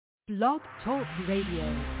Blog Talk Radio.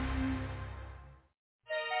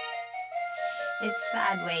 It's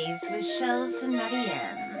Sidewayz with Shellz and Matty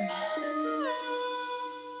M.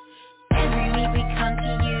 Every week we come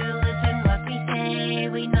to you, listen what we say.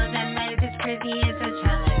 We know that life is crazy, it's a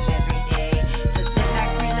challenge every day. So sit back,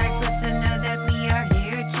 relax, listen, know that we are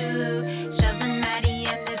here too. Shellz and Matty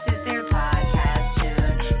M, this is their podcast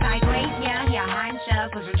tune. Sidewayz, yeah, I'm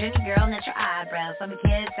Shellz, was Virginia girl, knit your eyebrows. Some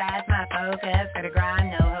kids, that's my focus. Gotta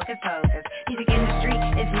grind, no hocus pocus. Music industry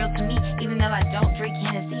is real to me, even though I don't drink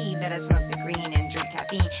Hennessy, but I smoke the green and drink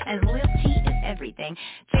caffeine, and loyalty is everything.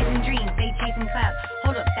 Chasing dreams, they chasing clout.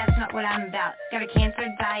 Hold up, that's not what I'm about. Got a cancer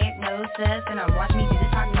diagnosis, and watch me do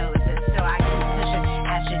this prognosis, so I can push it,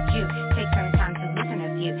 as should you. Take some time to listen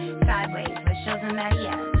a few. Sidewayz with Shellz and Matty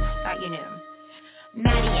M. Thought you knew.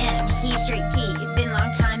 Matty M, he's straight T. It's been a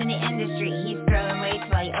long time in the industry. He's throwing weights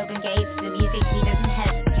while he open gates. The music, he doesn't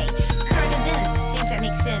hesitate. Current events, things that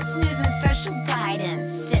make sense. News and special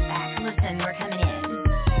guidance. Sit back, listen, we're coming in.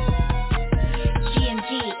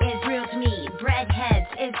 G is real to me. Breadheads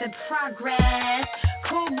is the progress.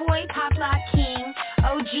 Cool boy, pop lock king.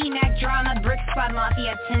 OG Mac drama, brick squad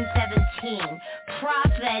mafia 1017.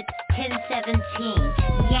 Prophet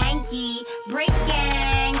 1017. Yankee, break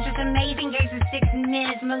gang. Just amazing gigs in 6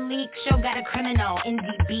 minutes. Malik show got a criminal.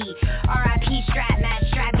 NDB. R.I.P. Strap, Matt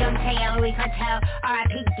Strap, Young Tay, LOE Cartel.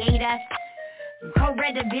 R.I.P. Gator. Code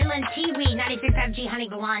Red the villain. T-Weed 96 FG Honey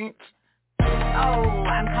Blunt. Oh,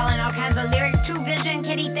 I'm calling all kinds of lyrics to Vision,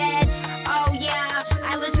 Kitty Fed. Oh yeah,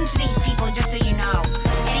 I listen to these people just so you know.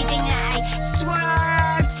 Anything that I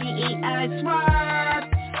swerve, swerve.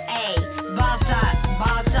 Hey, boss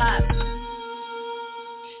up.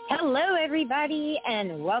 Hello everybody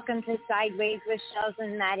and welcome to Sidewayz with Shellz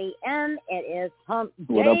and Matty M. It is hump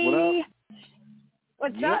day. What up?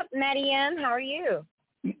 What's up, Matty M? How are you?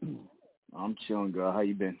 I'm chilling, girl. How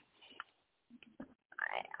you been?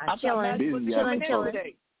 I'm chilling.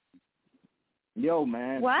 Yo,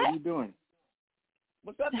 man. What are you doing?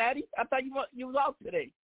 What's up, Matty? I thought you was off today.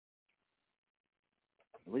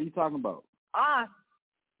 What are you talking about?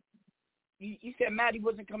 You said Matty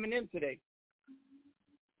wasn't coming in today.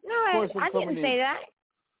 No, I didn't say that.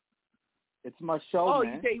 It's my show, man. Oh,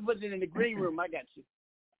 man. you said he wasn't in the green room. I got you.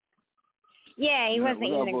 Yeah, he wasn't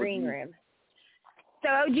in the green room. So,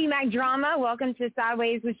 OG Mac Drama, welcome to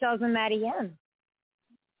Sidewayz with Shellz and Matty M.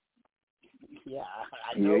 Yeah,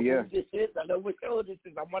 I know who this is. I know what show this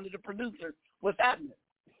is. I'm one of the producers. What's happening?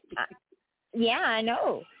 Yeah, I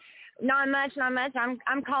know. Not much.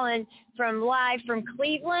 I'm calling live from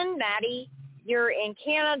Cleveland. Matty, you're in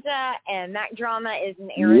Canada, and Mac Drama is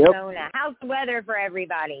in Arizona. Yep. How's the weather for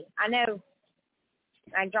everybody? I know,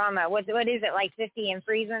 Mac Drama, what is it, like 50 and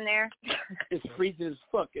freezing there? It's freezing as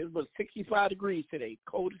fuck. It was 65 degrees today.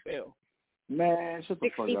 Cold as hell. Man, shut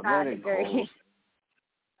the fuck up. That ain't cold.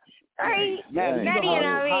 All right, Matty and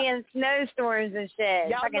I be in snowstorms and shit.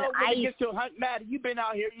 Y'all fucking know when ice. it gets to Matty, you've been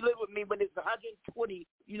out here. You live with me. When it's 120,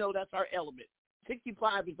 you know that's our element.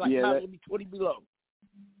 65 is like probably 20 below.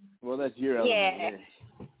 Well, that's your element.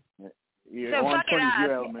 Yeah. So 120 is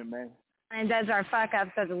your element, man. And that's our fuck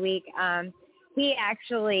ups of the week. He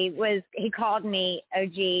actually he called me,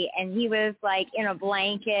 OG, and he was like in a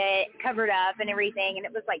blanket, covered up and everything, and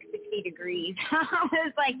it was like 60 degrees. I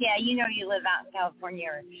was like, yeah, you know you live out in California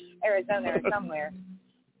or Arizona or somewhere.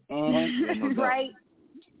 Right?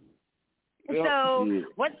 So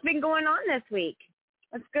what's been going on this week?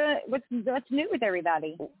 What's good? What's new with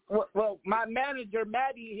everybody? Well, my manager,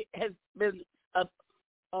 Matty, has been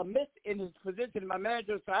miss in his position, my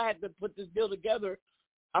manager, so I had to put this deal together.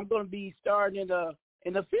 I'm going to be starring in a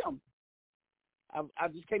film. I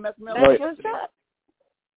just came out from LA. What's up?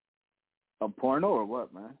 A porno or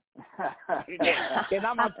what, man? And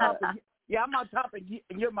I'm on top. I'm on top, and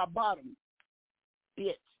you're my bottom.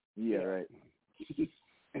 Bitch. Yeah, right. Jesus.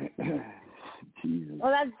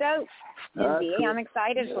 Well, that's dope. Cool. I'm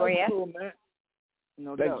excited for you. Cool, man.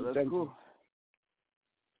 No doubt. That's cool.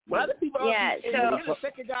 Well, other people, so you're the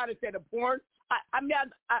second guy that said a porn. I mean,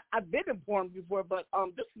 I've been in porn before, but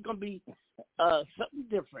this is gonna be something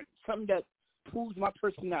different, something that proves my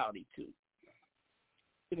personality too.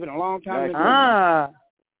 It's been a long time.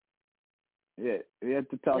 Yeah, we have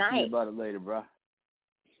to talk to you about it later, bro.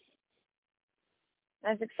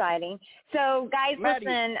 That's exciting. So, guys, Matty,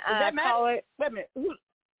 listen. Wait a minute. Was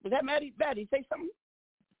that Matty? Matty, say something.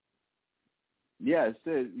 Yeah, it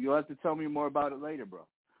says you'll have to tell me more about it later, bro.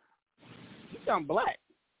 You sound black.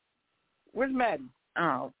 Where's Matty?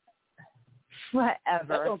 Oh, whatever.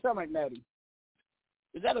 That don't sound like Matty.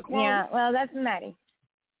 Is that a clone? Yeah, well, that's Matty.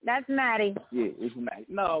 That's Matty. Yeah, it's Matty.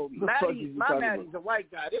 No, Matty. My Matty's a white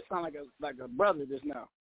guy. This sounds like a brother. This now.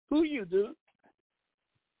 Who you, dude?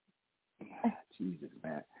 Jesus,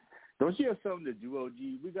 man. Don't you have something to do,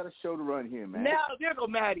 OG? We got a show to run here, man. Now, there go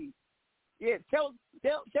Maddie. Yeah, tell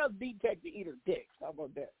D-Tech to eat her dicks. How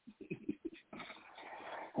about that?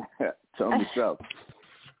 Tell me so.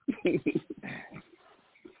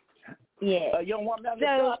 Yeah. You don't want me on the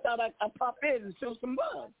show? I thought I'd pop in and show some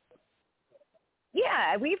love.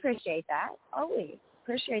 Yeah, we appreciate that. Always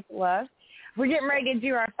appreciate the love. We're getting ready to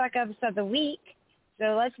do our fuck ups of the week,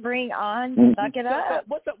 so let's bring on Fuck It Up.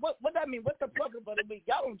 What that mean? What's the fuck up of the week?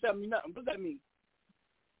 Y'all don't tell me nothing. What that mean?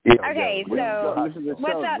 Okay, so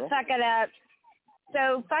what's up, Fuck It Up?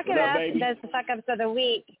 So Fuck It Up does the fuck ups of the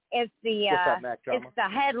week. It's the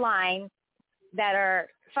headlines that are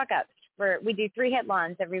fuck ups. We do 3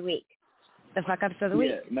 headlines every week. The fuck ups of the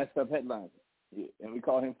week. Yeah, messed up headlines. Yeah, and we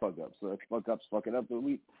call him fuck up. So that's fuck ups, fuck it up of the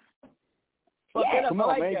week. Fuck it up. Come on,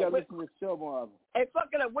 like man. You that. gotta listen to the show more often. Hey, fuck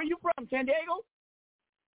it up. Where you from? San Diego?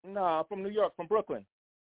 No, I'm from New York, from Brooklyn.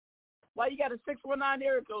 Why you got a 619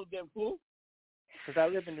 area code then, fool? Because I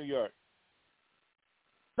live in New York.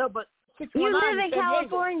 No, but 619 You live in San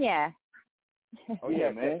California. Oh,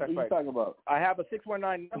 yeah, man. that's What right. you talking about? I have a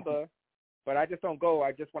 619 number, but I just don't go.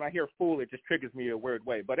 When I hear fool, it just triggers me a weird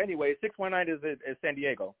way. But anyway, 619 is San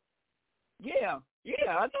Diego. Yeah,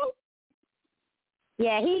 I know.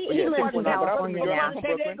 Yeah, he lives in California now. What part of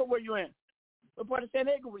San Diego were you in? What part of San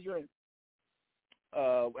Diego were you in?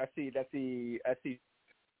 I see.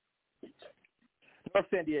 North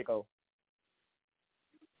San Diego.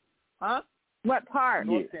 Huh? What part?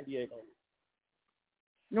 North San Diego.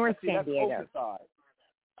 North San Diego. Oceanside.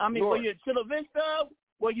 I mean, were you in Chula Vista?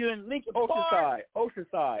 Were you in Lincoln Park?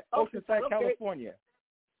 Oceanside, okay. California.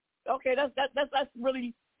 Okay, that's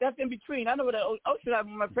really in between. I know where the Oceanside is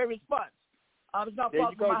one of my favorite spots. It's not There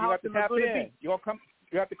far you from go. my You house have to in tap Laguna in. Beach.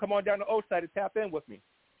 You have to come on down to Oceanside and tap in with me.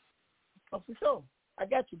 Oh, for sure. I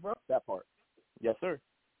got you, bro. That part. Yes, sir.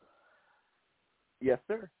 Yes,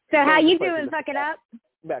 sir. So how you doing, Fuck It Up?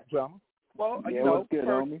 Back drama. Well, yeah, what's good,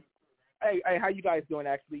 homie? Hey, how you guys doing,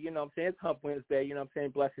 actually? You know what I'm saying? It's Hump Wednesday. You know what I'm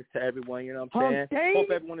saying? Blessings to everyone. You know what I'm saying?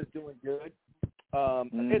 Hope everyone is doing good.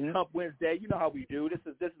 It's Hump Wednesday. You know how we do. This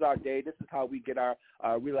is our day. This is how we get our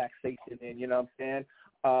relaxation in. You know what I'm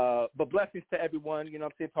saying? But blessings to everyone. You know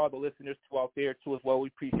what I'm saying? To all the listeners, to out there, too, as well. We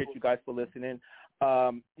appreciate you guys for listening.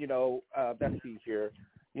 Let's see here.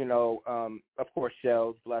 Of course,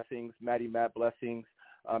 Shellz, blessings. Matty Matt, blessings.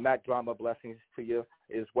 Matt Drama, blessings to you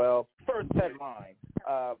as well. First headline.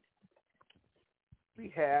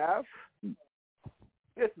 We have,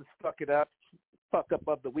 this is Fuck Up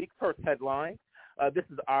of the week. First headline. This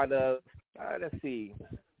is out of, let's see,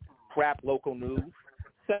 Crap Local News.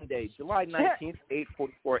 Sunday, July 19th,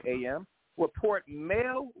 8:44 a.m. Report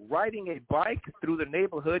male riding a bike through the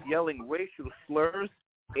neighborhood yelling racial slurs.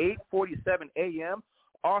 8:47 a.m.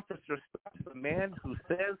 Officer stops a man who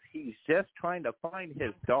says he's just trying to find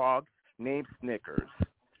his dog named Snickers.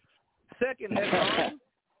 Second headline.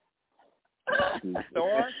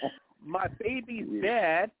 Star, my baby's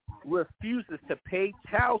dad refuses to pay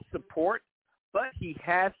child support, but he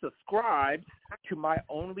has subscribed to my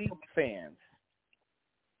OnlyFans.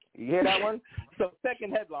 You hear that one? So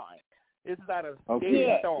second headline. This is out of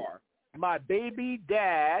Daily Star. My baby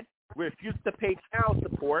dad refused to pay child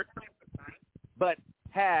support, but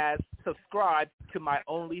has subscribed to my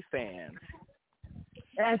OnlyFans.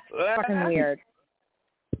 That's fucking weird.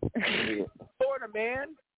 Florida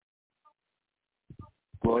man.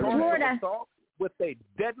 Florida. Assault with a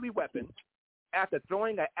deadly weapon after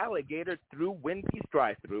throwing an alligator through Wendy's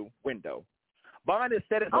drive-thru window. Bond is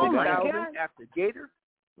set at $6,000 after gator.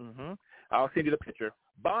 I'll send you the picture.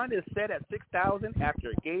 Bond is set at $6,000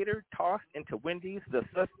 after a gator tossed into Wendy's. The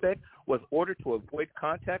suspect was ordered to avoid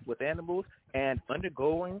contact with animals and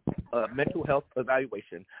undergoing a mental health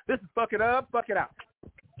evaluation. This is Fuck It Up, Fuck It Out.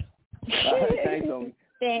 Thanks, homie.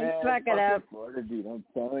 Thanks, Fuck It Up. Florida, dude, I'm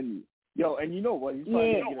telling you. Yo, and you know what? He's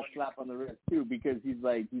probably gonna get a slap on the wrist too because he's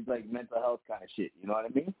like mental health kind of shit. You know what I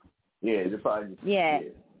mean? Yeah, just probably.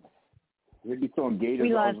 He'd be throwing gators.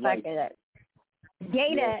 We love Fuck It Up.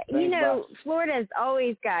 Gator, Florida's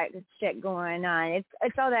always got shit going on.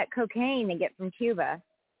 It's all that cocaine they get from Cuba.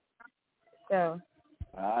 So.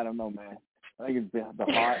 I don't know, man. I think it's the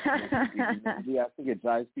hot. I think it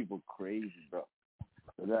drives people crazy, bro.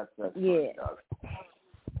 So that's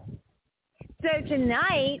So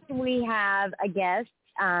tonight we have a guest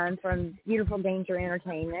from Beautiful Danger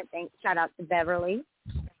Entertainment. Shout out to Beverly.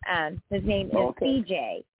 His name is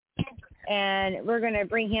Ceajae. And we're going to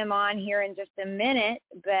bring him on here in just a minute.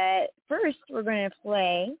 But first we're going to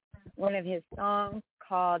play one of his songs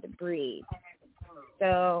called Breathe.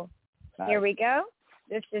 So here we go.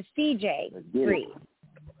 This is Ceajae, Breathe.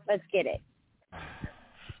 Let's get it.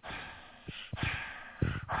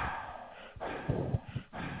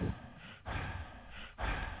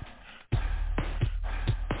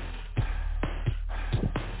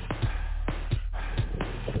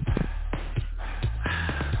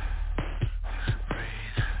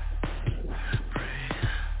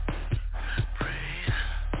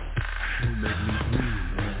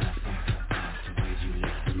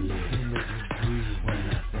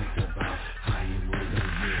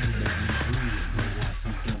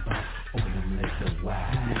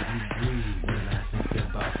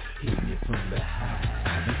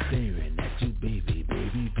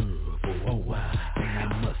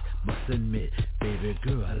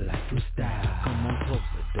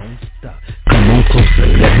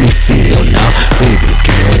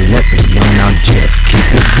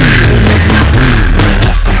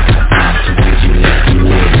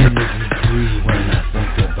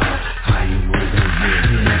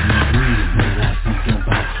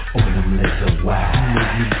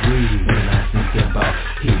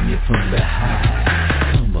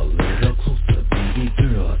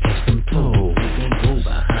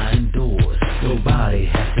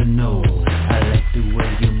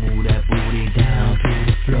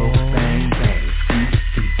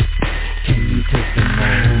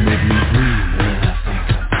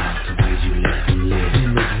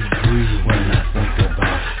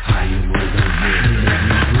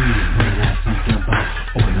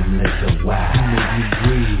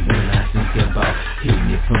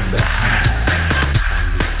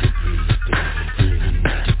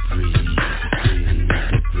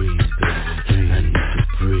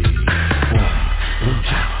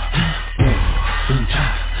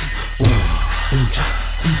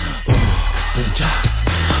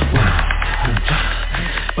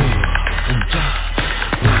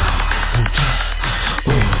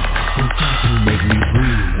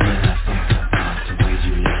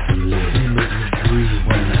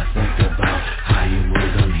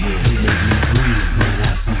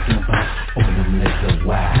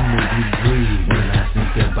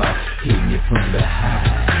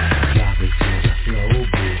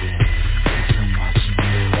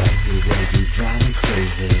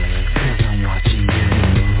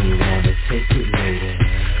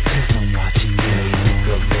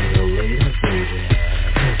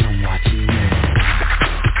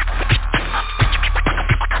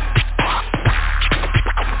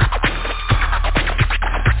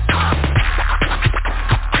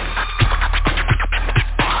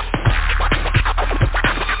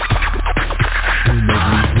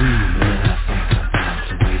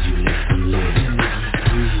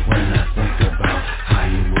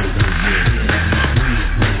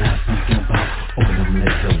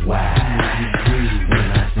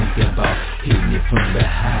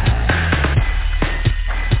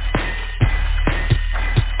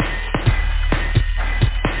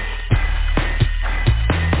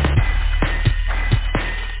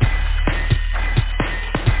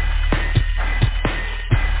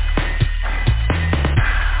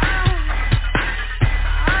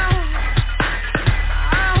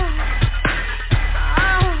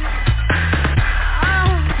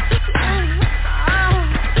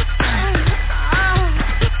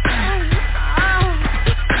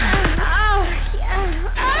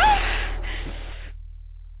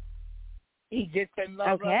 Egyptian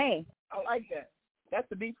Lover. Okay. I like that. That's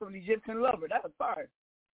the beat from the Egyptian Lover. That was fire.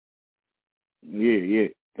 Yeah.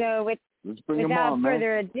 So without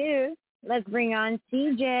further ado, let's bring on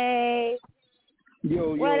Ceajae.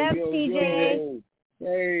 What up, Ceajae?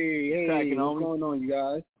 Hey, what's going on, you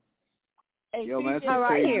guys? Hey, yo, man, how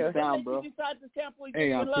are you? Sound, bro. You decided to sample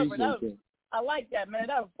Egyptian Lover. I like that, man.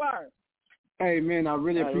 That was fire. Hey, man, I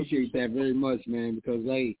really appreciate that very much, man, because,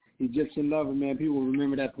 hey, Egyptian Lover, man, people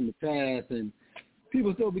remember that from the past, and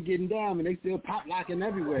people still be getting down, and they still pop locking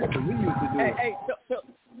everywhere, because we used to do it. Hey,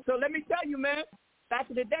 so let me tell you, man, back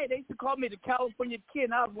in the day, they used to call me the California Kid,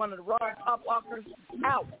 and I was one of the rawest pop lockers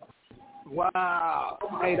out. Wow.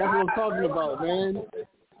 Hey, that's what I'm talking about, man.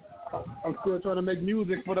 I'm still trying to make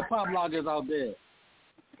music for the pop lockers out there.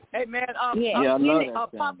 Hey, man, I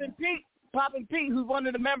love that Poppin' Pete, who's one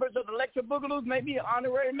of the members of the Electric Boogaloos, made me an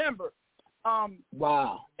honorary member.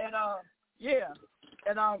 Wow. And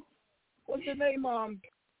what's his name?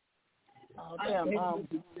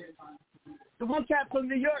 The one cat from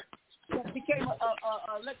New York became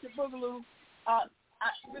a Electric Boogaloo.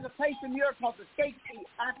 There's a place in New York called the Skate Seat.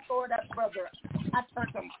 I saw that brother. I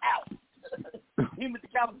turned him out. He went to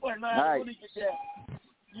California. Nice.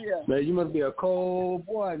 Yeah. Man, you must be a cold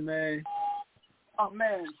boy, man. Oh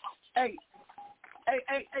man. Hey,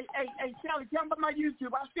 Shelly, tell me about my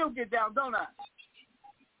YouTube. I still get down, don't I?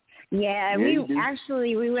 Yeah, we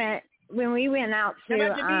went when we went out to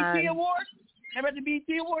Remember the BET Awards? Remember the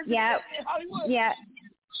BET Awards? Yeah. In Hollywood? Yeah.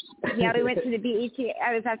 Yeah, we went to the BET.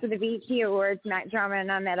 I was after the BET Awards. Matt Drama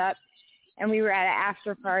and I met up, and we were at an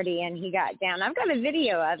after party, and he got down. I've got a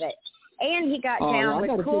video of it. And he got down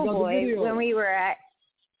with Cool Boy when we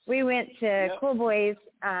went to Cool Boy's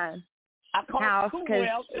house. Cool Boy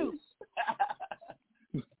out too.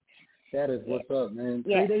 That is what's up, man.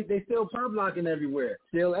 Yeah. They still perp blocking everywhere.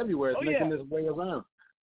 Still everywhere. It's making its way around.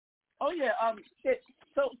 Oh yeah.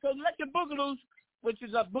 So Electric Boogaloo's, which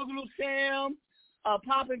is a Boogaloo Sam,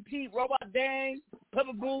 Poppin' Pete, Robot Dang,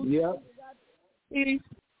 Pepper Booth. Yep.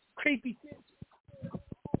 Creepy shit.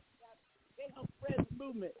 They help spread the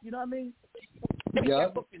movement. You know what I mean? Yep. They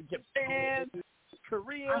got booked in Japan,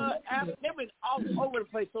 Korea, Africa. They've been all over the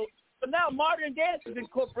place. So now modern dances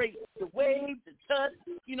incorporate the wave, the touch.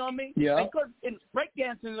 You know what I mean? Yeah. And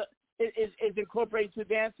breakdancing is incorporated to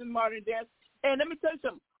dancing, modern dance. And let me tell you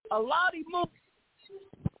something. A lot of these moves,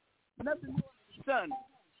 nothing more than the sun.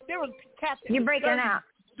 There was cats You're breaking out.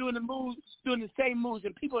 Doing the moves, doing the same moves,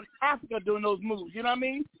 and people in Africa doing those moves. You know what I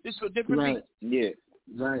mean? This was different. Right. Yeah.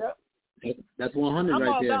 Right. Yep. That's 100 I'm right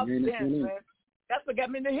all there, about man. dance, man. That's what got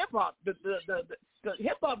me into hip hop. The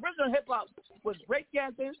hip hop, original hip hop was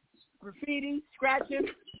breakdancing, graffiti, scratching,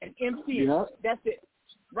 and MCing. Yep. That's it.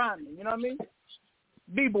 Rhyming. You know what I mean?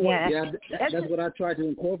 B-boy. Yeah, that's what I try to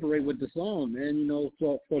incorporate with the song, man. You know,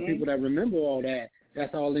 for people that remember all that,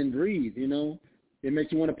 that's all in breathe, you know. It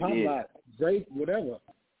makes you want to pop lock, break, whatever.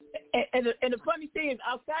 And the funny thing is,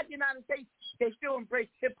 outside the United States, they still embrace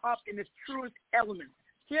hip-hop in its truest elements.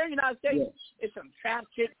 Here in the United States, it's some trap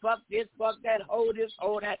shit, fuck this, fuck that, hold this,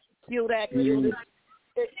 hold that, kill that, kill this.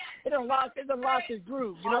 It done lost its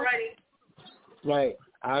groove, you know? Right.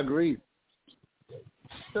 I agree.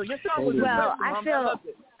 So your song was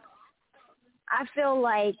I feel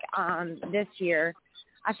like this year,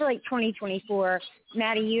 I feel like 2024,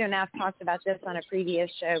 Maddie, you and I have talked about this on a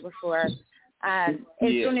previous show before.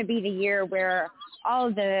 It's going to be the year where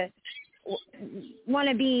all the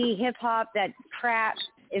wannabe hip-hop, that crap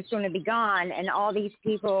is going to be gone, and all these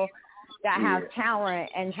people that have talent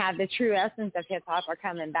and have the true essence of hip-hop are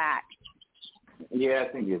coming back. Yeah,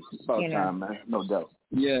 I think it's about time, man. No doubt.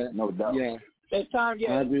 Yeah. No doubt. Yeah. It's time,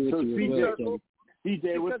 yeah. I agree with you.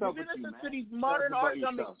 DJ, what's up with you, man? To these modern artists,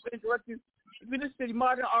 I'm interrupting. If you listen to these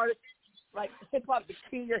modern artists, like hip-hop, the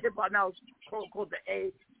king of hip-hop now is quote-unquote the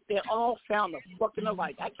A, they all sound fucking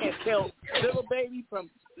alike. I can't tell Little Baby from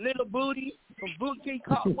Little Booty, from Booty,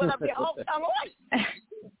 whatever. They all sound alike.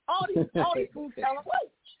 All these fools sound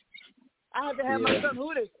alike. I had to have my son,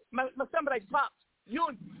 who it is? My son be like, Pop, you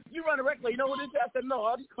run a record, you know who this is? I said, no,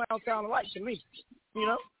 all these clowns sound alike to me. You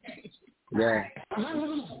know? Yeah.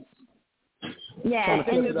 Yeah,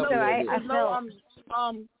 and so I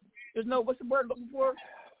feel... There's no, what's the word I'm looking for?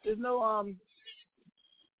 There's no,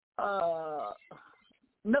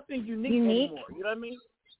 nothing unique anymore. You know what I mean?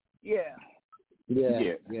 Yeah.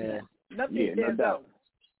 Nothing stands out.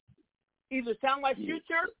 Either sound like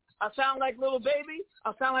Future, I sound like Little Baby,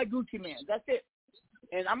 I sound like Gucci Man. That's it.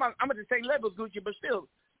 And I'm at the same level as Gucci, but still,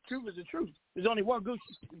 truth is the truth. There's only one Gucci.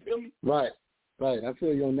 You feel me? Right. I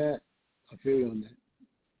feel you on that.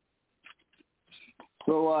 So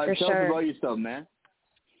tell us about yourself, man.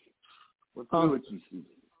 What's good with you?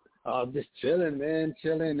 Just chilling, man.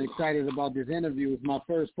 Excited about this interview. It's my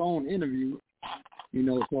first phone interview. You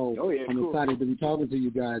know, so I'm excited to be talking to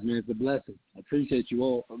you guys, man. It's a blessing. I appreciate you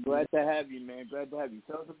all. I'm glad to have you, man. Glad to have you.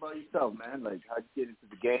 Tell us about yourself, man. Like, how'd you get into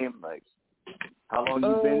the game? Like, how long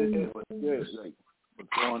you been in it? What's good? Like, what's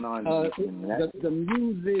going on? The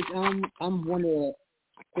music, I'm one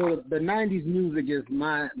of the 90s music is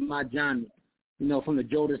my genre. You know, from the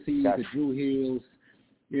Jodeci's, the Drew Hills,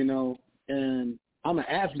 you know, and I'm an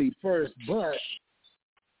athlete first, but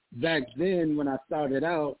back then when I started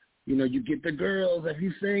out, you know, you get the girls if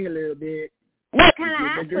you sing a little bit. What kind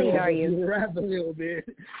of athlete are you? You rap a little bit.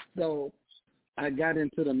 So I got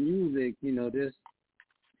into the music, you know, just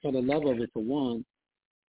for the love of it, for one.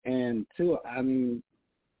 And two, I mean,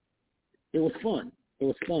 it was fun.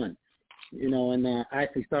 You know, and I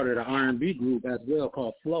actually started an R&B group as well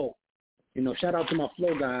called Flow. You know, shout out to my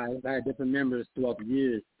Flow guys. I had different members throughout the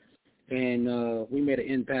years. And we made an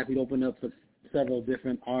impact. We opened up for several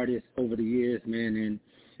different artists over the years, man. And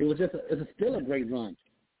it was just it's still a great run.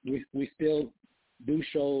 We still do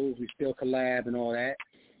shows. We still collab and all that.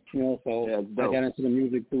 You know, so I got into the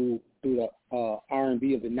music through the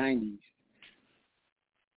R&B of the 90s.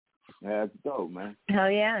 That's dope, man. Hell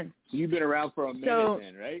yeah. So you've been around for a minute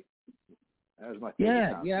then, right? That was my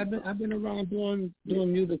favorite time. I've been around doing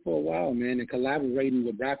music for a while, man, and collaborating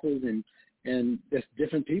with rappers and and there's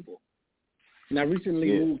different people. And I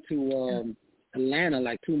recently moved to Atlanta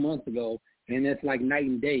like 2 months ago, and it's like night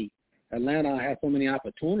and day. Atlanta has so many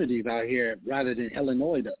opportunities out here rather than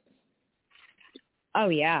Illinois does. Oh,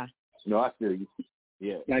 yeah. No, I feel you.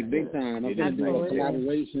 Yeah. Like big time. I'm doing a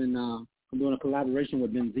collaboration. I'm doing a collaboration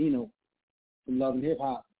with Benzino from Love and Hip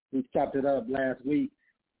Hop. We chopped it up last week,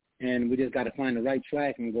 and we just got to find the right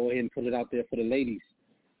track and go ahead and put it out there for the ladies.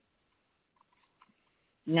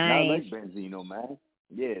 Nice. I like Benzino, man.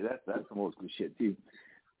 Yeah, that's some old school shit too.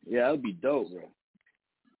 Yeah, that would be dope, bro.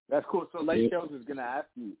 That's cool. So, like, Shellz is gonna ask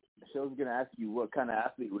you, what kind of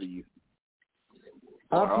athlete were you?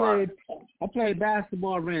 I played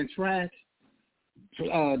basketball, ran track,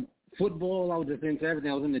 football. I was just into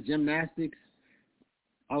everything. I was into gymnastics.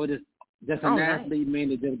 I was just an athlete, man,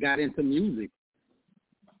 that just got into music.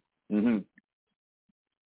 Mhm.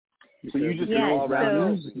 So you just know all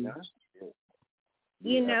around music, huh?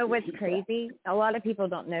 You know what's crazy? A lot of people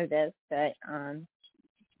don't know this, but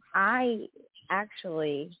I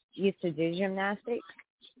actually used to do gymnastics.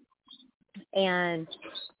 And,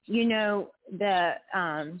 you know, the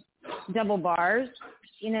double bars,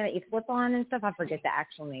 you know, that you flip on and stuff. I forget the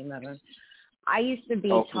actual name of them. I used to be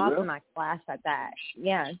top of my class at that.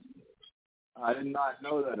 Yeah. I did not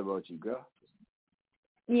know that about you, girl.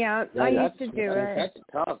 Yeah, I used to do it. That's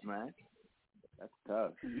tough, man. That's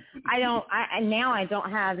tough. Now I don't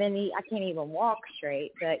have any. I can't even walk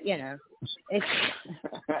straight. But you know, it's.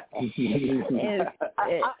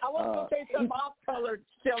 I want to say something off color,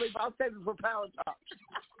 Shelly, but I'll save it for Power Talk.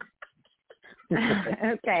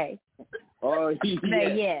 Okay. Oh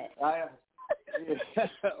yeah. But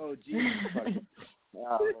Oh geez.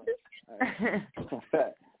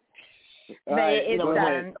 But it's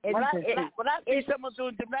when I see someone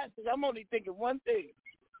doing gymnastics, I'm only thinking one thing.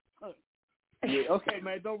 Yeah, okay,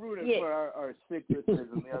 man, don't ruin it for our sick listeners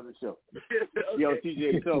on the other show. Okay. Yo,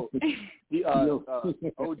 CJ, so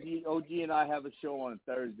OG and I have a show on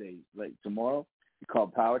Thursday, like tomorrow,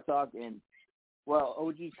 called Power Talk, and well,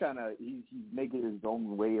 OG's he's making his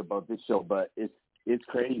own way about this show, but it's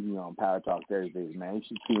crazy on Power Talk Thursdays, man. You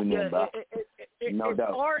should tune in, bro. No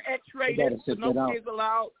doubt. It's RX-rated, so no kids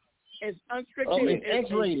allowed. It's unrestricted. It's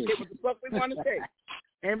X-rated. What the fuck we want to say.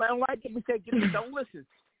 Anybody don't like it, we say, don't listen.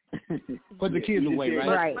 Put the kids away,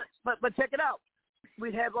 right? Right. But check it out.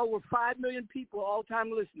 We have over 5 million people, all-time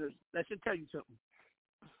listeners. That should tell you something.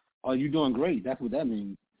 Oh, you're doing great. That's what that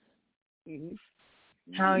means.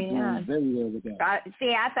 Oh yeah. Very well with that.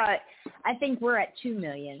 I think we're at 2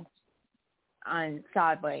 million on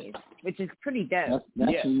Sidewayz, which is pretty dope.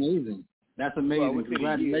 That's amazing. That's amazing. Well,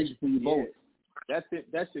 congratulations to you both.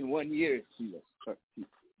 That's in 1 year, Sheila.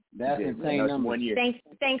 That's insane number. 1 year.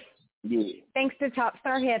 Thanks. Yeah. Thanks to Top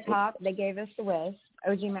Star Hip Hop, they gave us the whiz.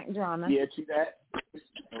 OG Mac Drama. Yeah, see that?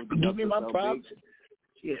 Give me my props.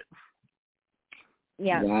 Yeah.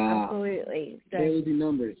 Yeah, wow. Absolutely. So, crazy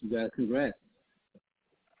numbers, you guys. Congrats.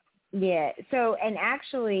 Yeah. So, and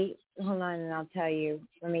actually, hold on, and I'll tell you.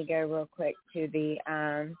 Let me go real quick to the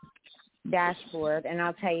dashboard, and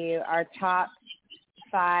I'll tell you our top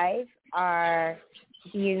 5 are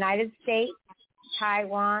the United States,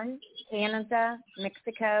 Taiwan, Canada,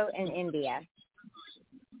 Mexico, and India.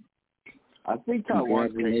 I think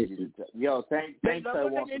Taiwan's crazy. Yo, thanks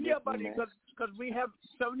Taiwan for India, buddy, because we have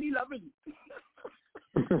 7-Eleven.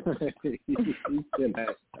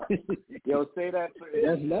 Yo, say that for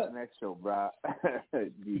the next show, bro.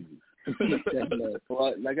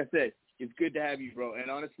 Well, like I said, it's good to have you, bro.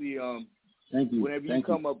 And honestly, thank you. Whenever you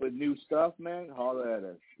come up with new stuff, man, holler at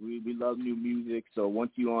us. We love new music. So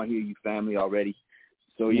once you on here, you family already.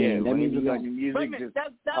 So yeah, that whenever means you got new music, just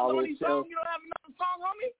that's the only song. You don't have another song,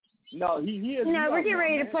 homie? No, he is. No, we're getting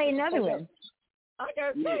ready to play another one. I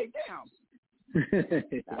gotta say, damn.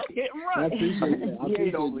 Getting I right. appreciate that. He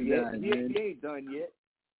ain't over yet. He ain't done yet.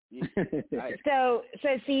 So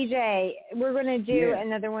CJ, we're going to do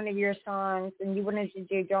another one of your songs, and you wanted to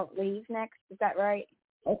do Don't Leave next. Is that right?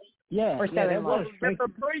 Oh, yeah. Or that was.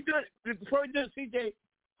 Before you do it, CJ,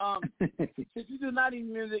 since you do not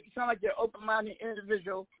even music, you sound like you're an open-minded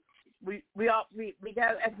individual. We got to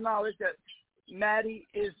acknowledge that Matty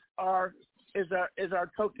is our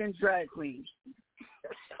token drag queen.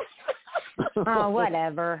 Oh,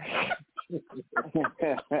 whatever.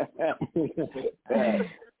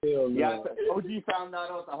 Yeah, OG found that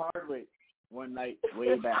out the hard way one night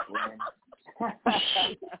way back when.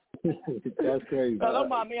 That's crazy. No, don't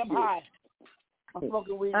mind me. I'm high. I'm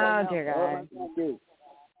smoking weed right now. Dear God.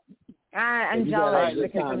 I'm jealous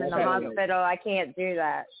because I'm in the hospital. I can't do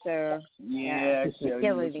that. So yeah, Shelly,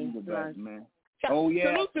 killing the me. best, man. Oh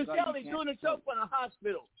yeah. Salute to Shelly doing a show from the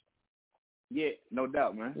hospital. Yeah, no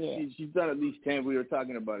doubt, man. Yeah. She's done at least 10. We were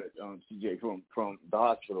talking about it, CJ, from the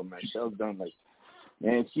hospital, man. Shell's done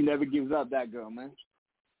man, she never gives up, that girl, man.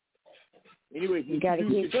 Anyways, you got to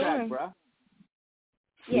keep going, bro.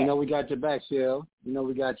 Yeah. You know we got your back, Shell. You know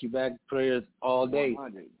we got your back. Prayers all day.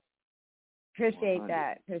 100. Appreciate 100.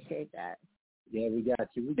 that. Appreciate that. Yeah, we got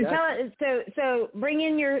you. So bring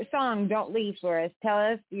in your song, Don't Leave, for us. Tell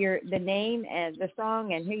us the name and the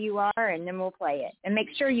song and who you are, and then we'll play it. And make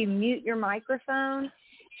sure you mute your microphone,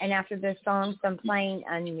 and after the song's done playing,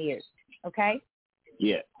 unmute. Okay?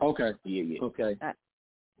 Yeah. Okay. Yeah. Okay.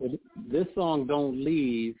 Well, this song, Don't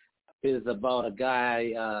Leave, is about a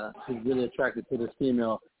guy who's really attracted to this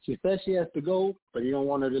female. She says she has to go, but he don't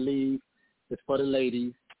want her to leave. It's for the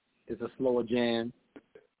ladies. It's a slower jam.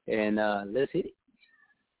 And let's hit it.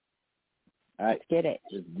 All right. Get it.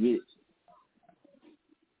 Let's get it.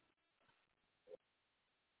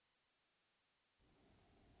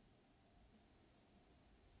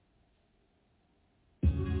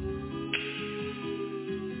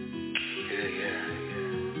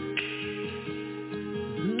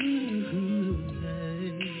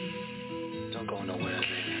 Don't go nowhere,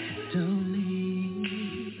 baby. Don't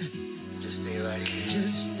leave. Just stay right here.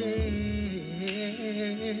 Just stay.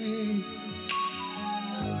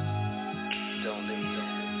 Don't leave.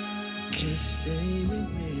 Just stay with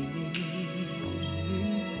me.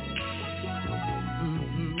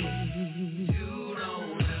 You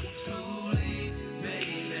don't have to leave,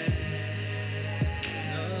 baby.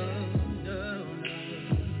 No.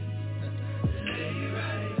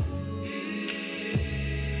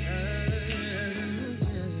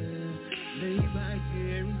 Stay right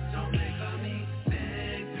here. Don't make me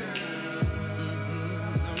beg, girl.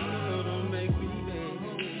 No, don't make me beg.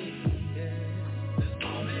 Yeah. This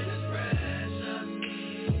moment is precious.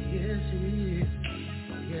 Yes, it is.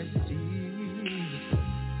 Yes, it is.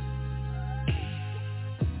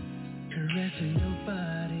 Caressing your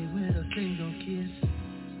body with a single kiss,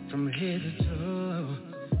 from head to toe,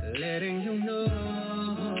 letting you know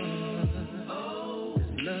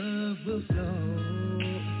this love will flow.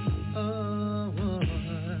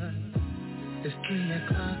 It's 3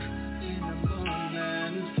 o'clock in the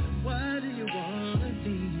morning. Why do you wanna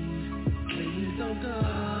leave? Please don't go.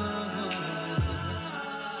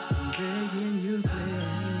 I'm begging you,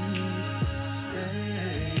 please stay.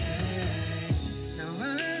 Now I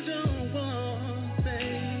don't want,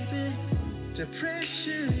 baby, to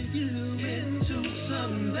pressure you into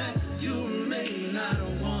something that you may not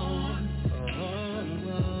want.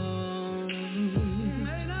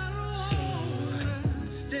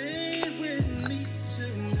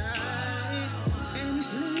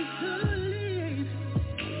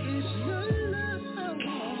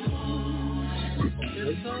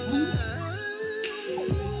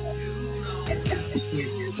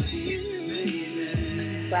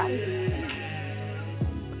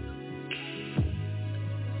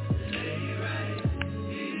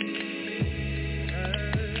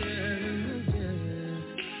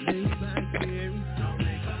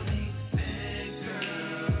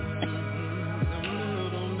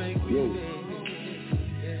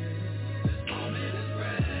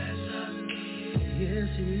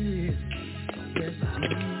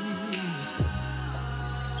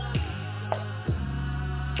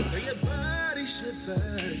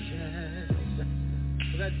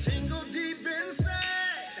 That tingle deep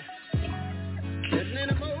inside, there's an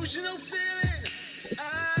emotional feeling I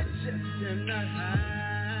just cannot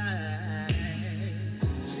hide.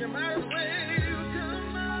 You might as well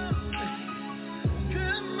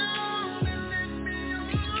come on and let me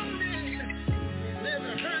on it.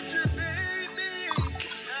 Never hurt you, baby.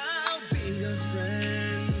 I'll be your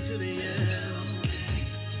friend to the end.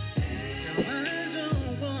 Now I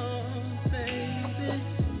don't want, baby,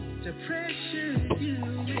 to pressure you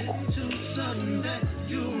into something that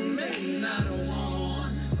you may not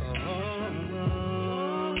want.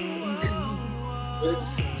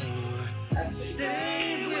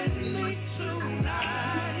 Stay with me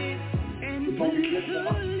tonight and please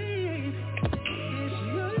believe it's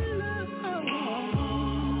your love I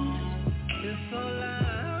want. It's all I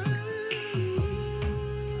need.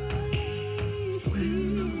 When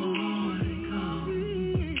the morning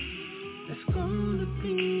comes, it's gonna be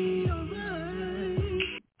alright.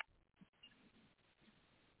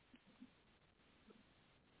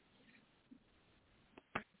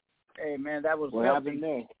 Hey, man, that was what happened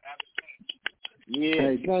there? Yeah.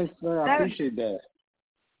 Hey, thanks, man. I appreciate that.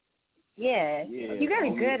 Yeah. You got a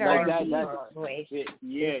good R&B voice.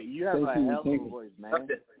 Yeah, you have a hell of a voice, man.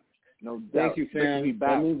 No doubt. Thank you, fam.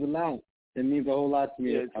 That means a lot. It means a whole lot to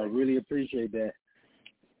me. Yeah, I really appreciate that.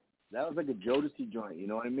 That was like a Jodeci joint, you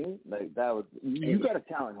know what I mean? Like that was you got a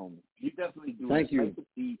talent, homie. You definitely do. Thank you. Nice to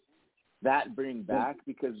see that bring back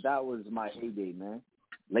because that was my heyday, man.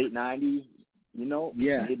 Late '90s, you know,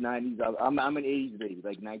 Yeah. mid '90s. I'm an '80s baby,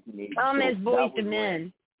 like 1980. It's Boyz II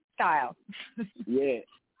Men style. Yeah.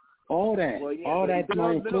 All that, Well, yeah, all but that's it's a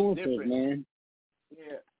my little influences, different. man.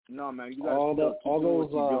 Yeah. No, man. You got All those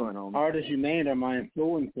doing, artists you named are my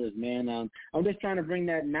influences, man. I'm just trying to bring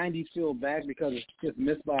that '90s feel back because it's just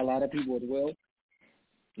missed by a lot of people as well.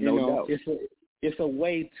 No doubt. It's a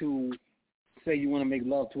way to say you want to make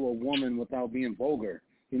love to a woman without being vulgar.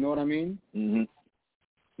 You know what I mean? Mhm.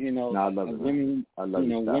 You know, I love it. women. I love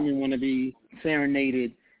women want to be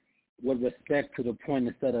serenaded with respect to the point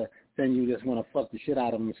instead of saying you just want to fuck the shit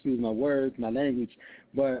out of them. Excuse my words, my language,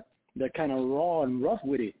 but they're kind of raw and rough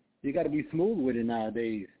with it. You got to be smooth with it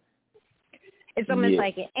nowadays. It's almost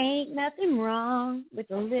like it ain't nothing wrong with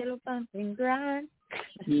a little bump and grind.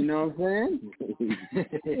 You know what I'm saying?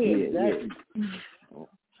 Yeah.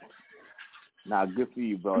 Nah, good for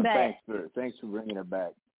you, bro. But, Thanks for bringing it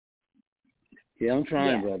back. Yeah, I'm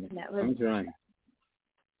trying, brother. I'm trying.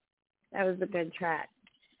 That was a good track.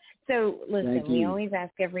 So, listen, we always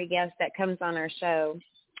ask every guest that comes on our show,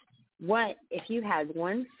 what if you had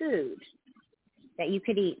one food that you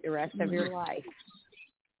could eat the rest of your life?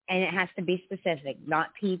 And it has to be specific,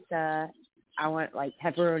 not pizza. I want like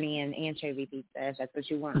pepperoni and anchovy pizza if that's what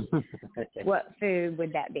you want. What food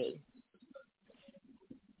would that be?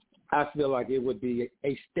 I feel like it would be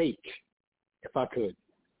a steak if I could.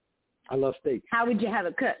 I love steak. How would you have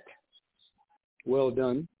it cooked? Well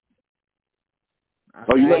done.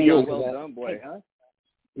 Oh, you like your well done, boy, huh?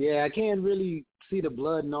 Yeah, I can't really see the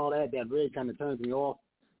blood and all that. That red kind of turns me off.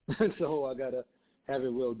 So I got to have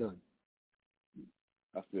it well done.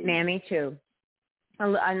 Man, me too.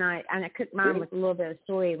 And I cook mine with a little bit of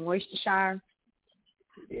soy and Worcestershire.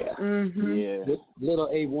 Yeah. Mm-hmm. Yeah. Little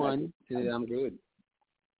A1. Yeah, I'm good.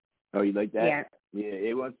 Oh, you like that? Yeah.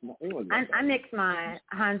 Yeah, A1. I mix my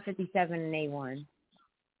Heinz 57 and A1.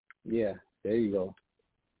 Yeah, there you go.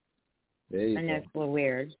 I know it's a little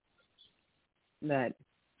weird, but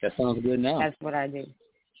that sounds good now. That's what I do.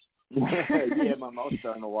 Yeah, my mouth's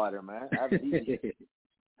starting to water, man.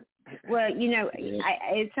 Well,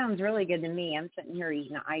 it sounds really good to me. I'm sitting here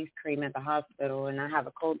eating ice cream at the hospital, and I have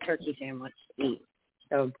a cold turkey sandwich to eat.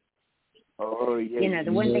 So,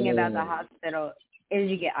 the one thing about the hospital is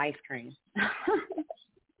you get ice cream.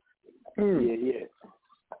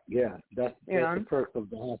 Yeah, that's the perk of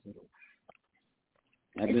the hospital.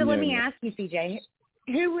 So let me ask you, Ceajae,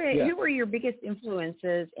 who were your biggest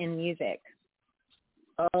influences in music?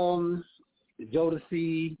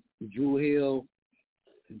 Jodeci, Drew Hill,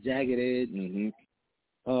 Jagged Edge. Mm-hmm.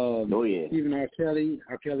 Even R. Kelly.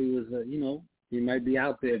 R. Kelly was, he might be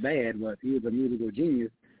out there bad, but he was a musical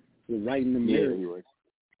genius. He was writing the lyrics.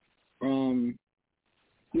 He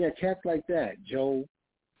was. Cats like that. Joe.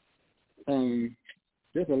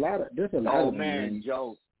 There's a lot of Oh, them, man,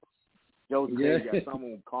 Joe's crazy. I saw him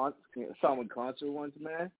in concert once,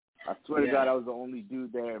 man. I swear to God, I was the only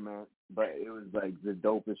dude there, man. But it was like the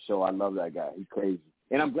dopest show. I love that guy. He's crazy.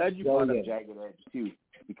 And I'm glad you brought up Jagged Edge too,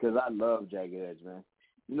 because I love Jagged Edge, man.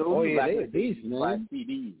 They're beasts, man. Buy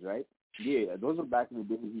CDs, right? Yeah, those were back in the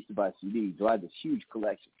days we used to buy CDs. So I had this huge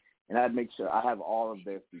collection, and I'd make sure I have all of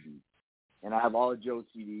their CDs, and I have all of Joe's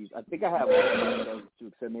CDs. I think I have all of them too,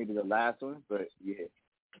 except maybe the last one. But yeah,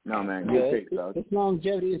 no man, it's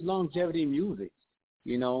longevity. It's longevity music.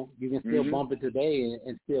 You can still bump it today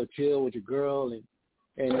and still chill with your girl, and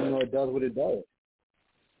it does what it does.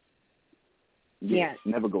 Yeah,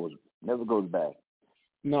 never goes bad.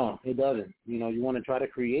 No, it doesn't. You want to try to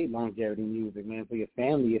create longevity music, man, for your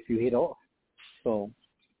family if you hit off. So,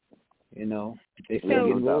 they still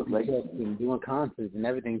getting royalty checks and doing concerts and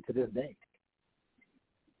everything to this day.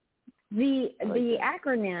 The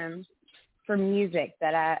acronym for music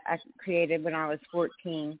that I created when I was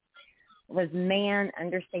 14 was Man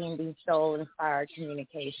Understanding Soul Inspired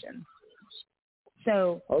Communication.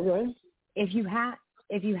 So, if you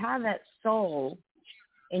have that soul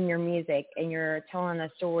in your music and you're telling a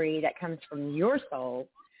story that comes from your soul,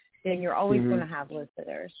 then you're always going to have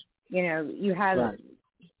listeners. You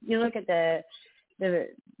look at the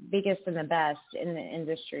biggest and the best in the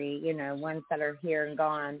industry, ones that are here and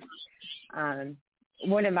gone.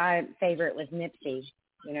 One of my favorite was Nipsey.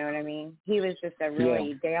 You know what I mean? He was just a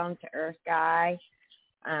really down-to-earth guy.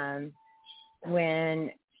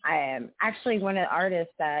 When actually one of the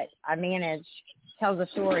artists that I managed tells a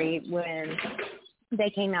story when they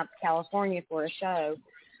came out to California for a show.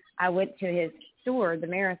 I went to his store, the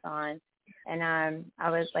Marathon, And I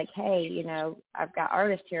was like, hey, you know, I've got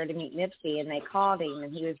artists here to meet Nipsey, and they called him,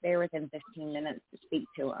 and he was there within 15 minutes to speak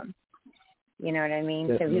to him. You know what I mean?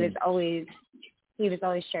 Definitely. So he was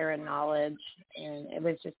always sharing knowledge, and it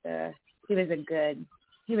was just he was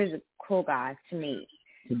a cool guy to meet,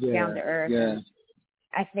 down to earth. Yeah. And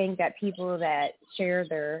I think that people that share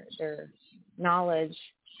their knowledge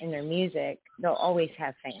and their music, they'll always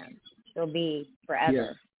have fans. They'll be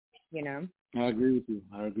forever, you know? I agree with you.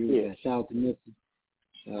 That. Shout out to Nipsey.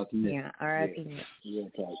 Yeah, R.I.P.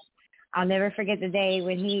 Yeah. I'll never forget the day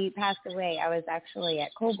when he passed away. I was actually at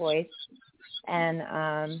Cool Boys,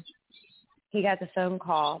 and he got the phone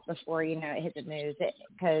call before, you know, it hit the news,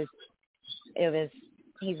 because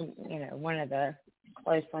he's, you know, one of the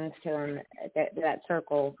close ones to him, that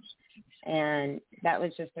circle. And that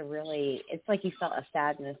was just it's like he felt a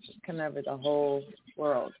sadness come over the whole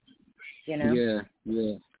world, you know?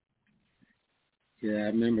 Yeah, I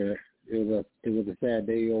remember it was a sad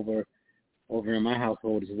day over in my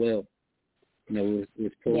household as well. You know, it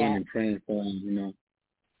was pulling and praying for him, you know.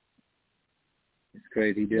 It's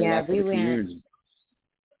crazy. He did a lot for the community.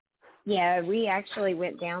 Yeah, we actually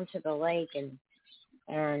went down to the lake and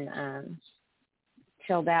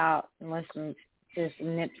chilled out and listened to some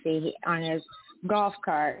Nipsey on his golf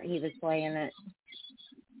cart. He was playing it.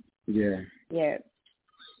 Yeah,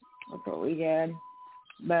 that's what we did.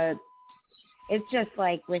 But it's just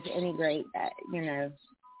like with any great, that, you know.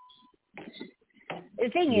 The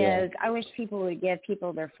thing is, I wish people would give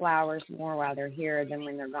people their flowers more while they're here than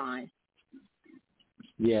when they're gone.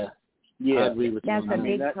 Yeah, I agree with you. That's a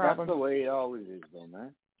big problem. That's the way it always is, though,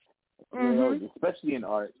 man. Mm-hmm. Especially in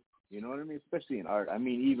art. You know what I mean? Especially in art. I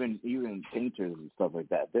mean, even painters and stuff like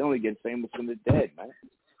that. They only get famous when they're dead, man.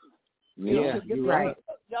 You know? You're right.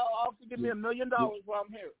 Y'all also give me $1 million while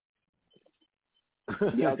I'm here.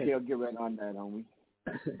 Yeah, okay, I'll get right on that, homie.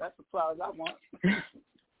 That's the flowers I want.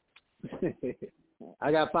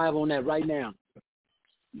 I got 5 on that right now.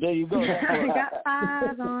 There you go. I got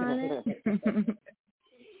 5 on it.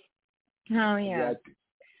 Oh, yeah. Exactly.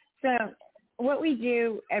 So what we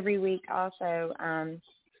do every week also,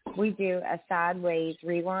 we do a Sidewayz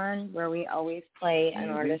rewind where we always play an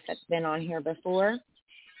artist that's been on here before.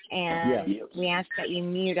 And we ask that you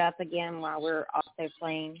mute up again while we're also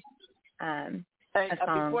playing a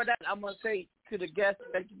song. Before that, I'm going to say to the guests,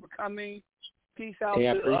 thank you for coming. Peace out. Hey,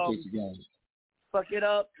 I appreciate you guys. Fuck it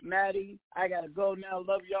up, Maddie. I got to go now.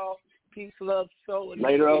 Love y'all. Peace, love, soul. And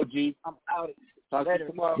later, OG. I'm out. Talk to you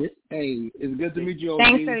tomorrow. Hey, it's good to meet you,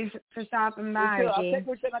 OG. Thanks for stopping by, I'll OG. take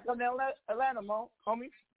what I come down Atlanta, homie.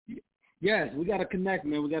 Yes, we got to connect,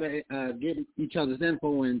 man. We got to get each other's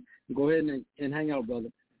info and go ahead and hang out, brother.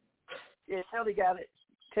 Yeah, Shelly got it.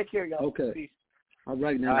 Take care, y'all. Okay. Peace. All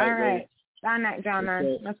right, now. All right. Bye, Mac John,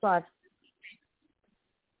 man. Much love.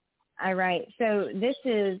 All right. So this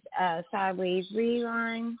is Sidewayz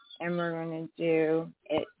Rewind, and we're going to do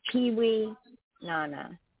it Kiwi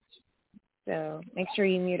Nana. So make sure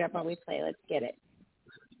you mute up while we play. Let's get it.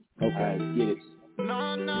 Okay, get it.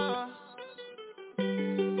 No, no.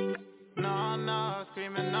 No, no.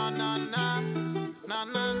 Screaming, no, no, no. No,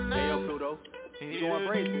 no, no. Hey, yo, Pluto. You going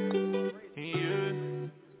crazy?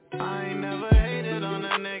 Yeah. I ain't never hated on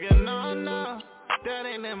a nigga, no, no. That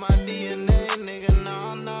ain't in my DNA, nigga,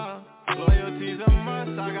 no, no. Loyalty's a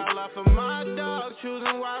must, I got love for my dog.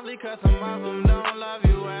 Choosing wisely cause some of them don't love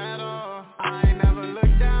you at all. I ain't never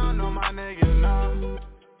looked down on my niggas, no.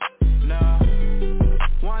 No.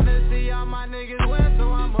 Wanna see how my niggas went, so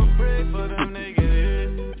I'ma pray for them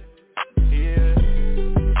niggas, yeah.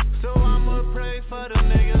 So I'ma pray for them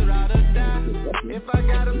niggas, ride or die. If I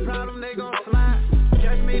got a problem, they gon' slide.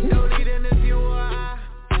 Catch me deleting if you or I.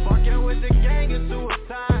 Fucking with the gang is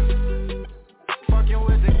suicide. Fucking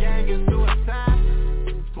with the gang is suicide.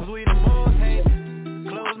 Cause we the most hate.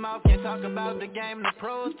 Closed mouth, can't talk about the game the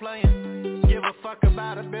pros playing. Give a fuck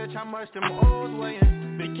about a bitch, how much them hoes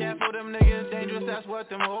weighing. Be careful, them niggas dangerous, that's what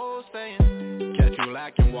them hoes saying. Catch you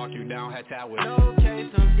lacking, walk you down, head out with no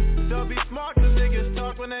casing. So be smart, cause niggas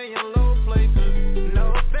talk when they in low places.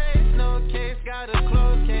 No face, no case, gotta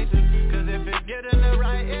close cases. Cause if it get in the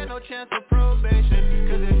right ear, no chance for probation.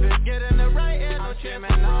 Cause if it get in the right ear, no chance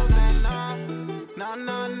for probation. No,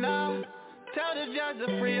 no, no. Tell the judge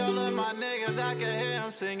to free all of my niggas, I can hear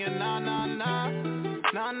him singing, no, no, no.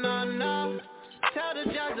 No, no, no. Tell the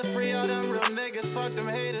judge to free all them real niggas, fuck them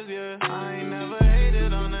haters, yeah. I ain't never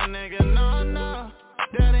hated on a nigga, no, no.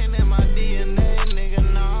 That ain't in my DNA,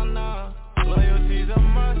 nigga, no, no. Loyalty's a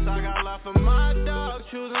must, I got love for my dog.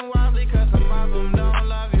 Choosing wisely cause some of them don't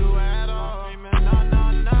love you at all. No,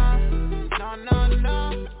 no, no. No, no,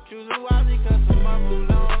 no. Choosing wisely cause some of them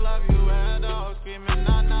don't love you at all. Screaming,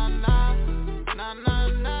 no, no, no.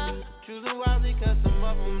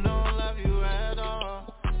 home don't love you at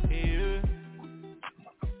all. Yeah.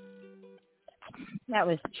 That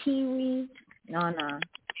was Kiwi, That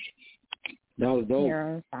was dope. here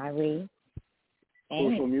on Sidewayz.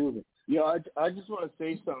 Social music. Yo, I just want to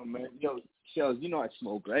say something, man. Yo, Shellz, you know I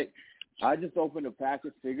smoke, right? I just opened a pack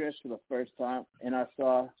of cigarettes for the first time, and I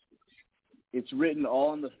saw it's written all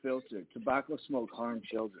on the filter, tobacco smoke harm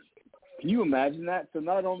children. Can you imagine that? So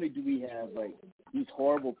not only do we have, like, these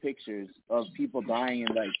horrible pictures of people dying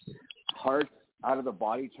and, like, hearts out of the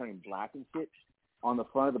body turning black and shit on the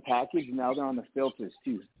front of the package, and now they're on the filters,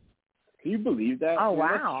 too. Can you believe that? Oh, Man,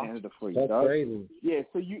 wow. That's Canada for you, That's dog. crazy. Yeah,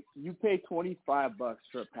 so you pay $25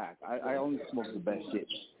 for a pack. I only smoke the best shit.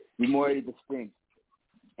 The more distinct.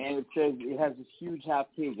 And it says it has this huge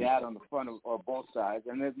half-page ad on the front of or both sides,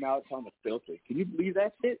 and then now it's on the filter. Can you believe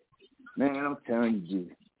that shit? Man, I'm telling you,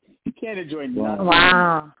 dude. You can't enjoy nothing.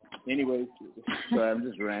 Wow. Anyways, sorry, I'm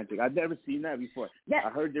just ranting. I've never seen that before. I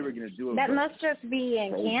heard they were going to do it. That but must just be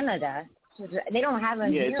in Canada. They don't have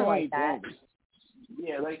them yeah, here it's only like that.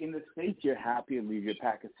 Yeah, like in the States, you're happy to leave your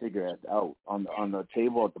pack of cigarettes out on the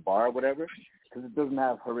table at the bar or whatever, because it doesn't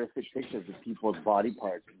have horrific pictures of people's body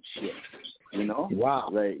parts and shit. You know? Wow.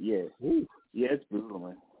 Like, yeah. Ooh. Yeah, it's brutal,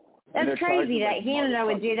 man. That's crazy that Canada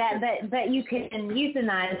would do that, but you can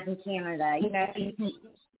euthanize in Canada. You know, you can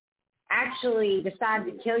actually decide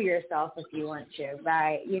to kill yourself if you want to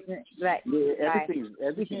by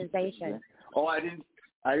euthanization. Oh, I didn't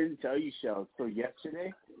tell you, Shellz. So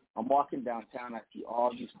yesterday, I'm walking downtown. I see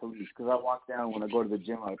all these police because I walk down when I go to the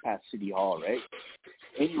gym. I pass City Hall, right?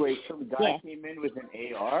 Anyway, some guy came in with an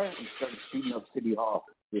AR and started shooting up City Hall.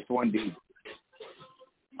 This one dude.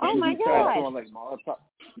 Oh, my God. Throwing, like, Molotov.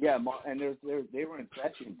 Yeah, and they were in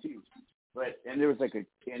session too. And there was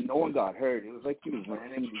and no one got hurt. It was like he was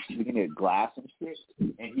randomly shooting at glass and shit,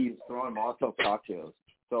 and he was throwing Molotov cocktails.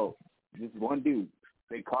 So this one dude,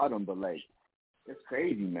 they caught him, but like, it's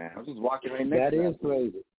crazy, man. I was just walking right next to him. That is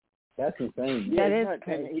crazy. That's insane. Yeah, that is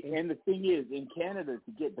crazy. And the thing is, in Canada,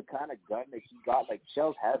 to get the kind of gun that he got, like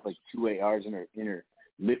Shellz has like 2 ARs in her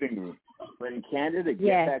living room. But in Canada, to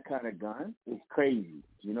get that kind of gun is crazy.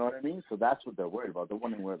 You know what I mean? So that's what they're worried about. They're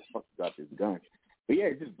wondering where the fuck he got this gun. But yeah,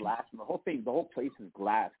 it's just glass. And the whole place is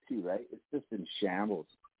glass too, right? It's just in shambles.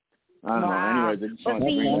 I don't know. Anyways, I just wanted to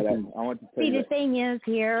bring that up. I want to tell you the thing is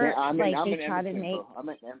here, they try to make.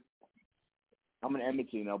 I'm in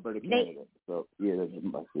Edmonton, Alberta, Canada. So yeah, that's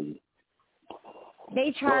my city.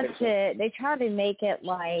 They try to make it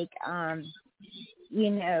like,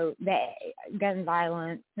 you know, the gun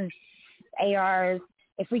violence and ARs.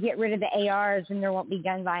 If we get rid of the ARs, then there won't be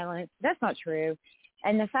gun violence. That's not true.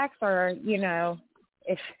 And the facts are, you know,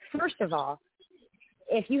 first of all,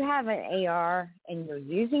 if you have an AR and you're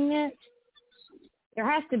using it, there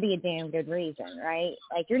has to be a damn good reason, right?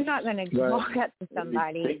 Like, you're not going to walk up to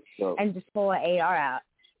somebody and just pull an AR out.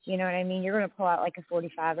 You know what I mean? You're going to pull out like a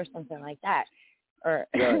 45 or something like that, or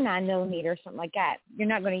 9mm or something like that. You're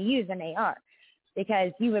not going to use an AR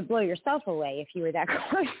because you would blow yourself away if you were that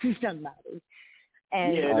close to somebody.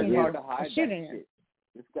 And it's hard to hide shooting that shit.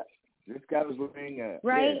 This guy was wearing a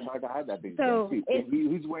it's hard to hide that big thing. So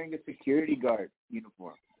he's wearing a security guard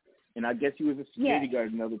uniform, and I guess he was a security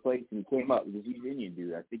guard in another place, and he came up because he's Indian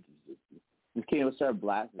dude. I think he came and started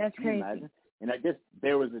blasting. That's crazy. Imagine? And I guess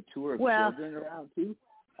there was a tour of children around too.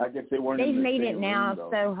 I guess they weren't. They've made it now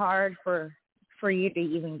so hard for you to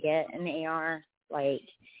even get an AR. Like,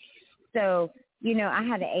 so you know, I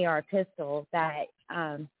had an AR pistol that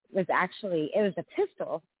was a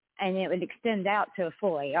pistol, and it would extend out to a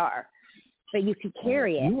full AR, but you could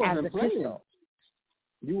carry it as a pistol.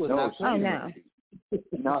 You was not playing. Oh no.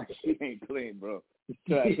 No, she ain't clean, bro.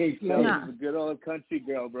 She's a good old country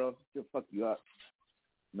girl, bro. She'll fuck you up.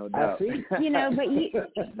 No doubt. You know, but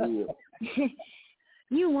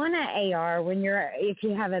you want an AR if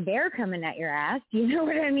you have a bear coming at your ass. You know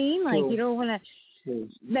what I mean? Like, you don't want to.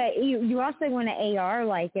 But you also want an AR,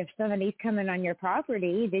 like, if somebody's coming on your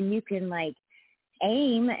property, then you can, like,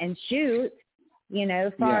 aim and shoot, you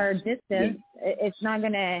know, far distance. It's not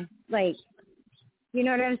going to, like, you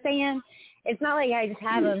know what I'm saying? It's not like I just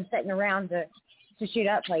have them sitting around to shoot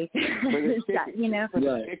up places, you know? For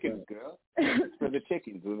the chickens, girl. It's for the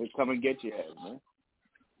chickens when they come and get your ass, man.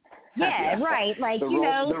 Yeah, right. Like, you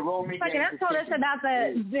know, fucking up told us about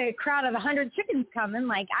the crowd of 100 chickens coming.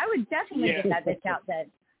 Like, I would definitely get that bitch out then.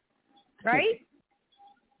 Right?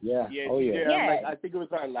 Yeah. Like, I think it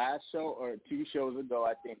was our last show or 2 shows ago,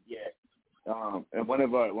 I think, and one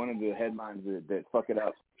of the headlines that fuck it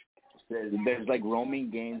up says there's like roaming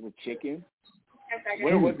games of chickens.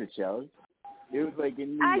 Where was it, Shellz? It was like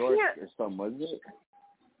in New York or something, wasn't it?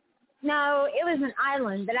 No, it was an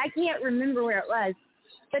island, but I can't remember where it was.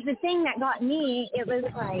 But the thing that got me, it was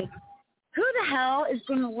like, who the hell is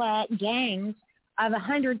going to let gangs of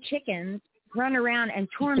 100 chickens run around and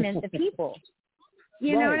torment the people?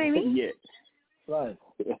 You know what I mean? Yeah. Right.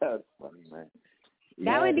 Yeah, that's funny, man.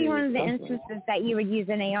 That would be one of the instances that you would use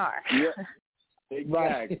an AR. Yeah.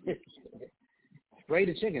 Exactly. Spray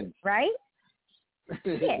the chicken. Right?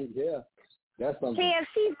 Yeah. That's something.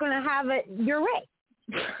 KFC is going to have it your way.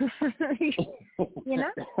 You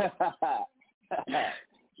know?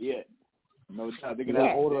 Yeah. No doubt. They're You're going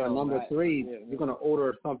gonna order a number 3. Yeah. You're gonna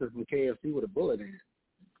order something from KFC with a bullet in it.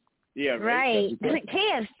 Yeah, right.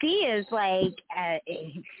 KFC is like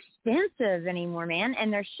expensive anymore, man,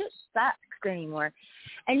 and their shit sucks anymore.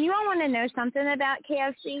 And you all want to know something about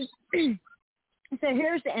KFC? So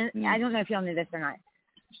here's I don't know if y'all knew this or not,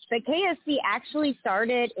 but KFC actually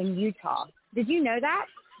started in Utah. Did you know that?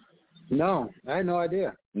 No, I had no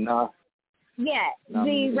idea. No. Yeah,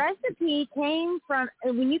 the recipe came from,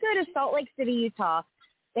 when you go to Salt Lake City, Utah,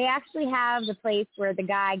 they actually have the place where the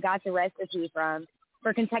guy got the recipe from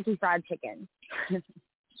for Kentucky Fried Chicken.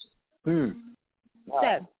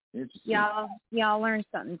 Wow. So, y'all learned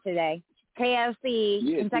something today.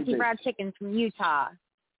 KFC, Kentucky Fried Chicken from Utah.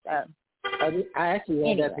 So, I actually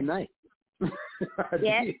had that tonight. Yeah?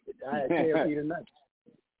 I had KFC tonight.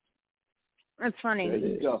 That's funny. There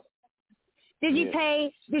you go. Did you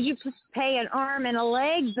pay an arm and a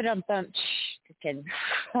leg? But I'm just kidding.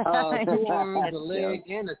 2 arms, a leg,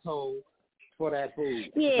 and a toe for that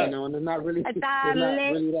food. Yeah. You know, and there's not really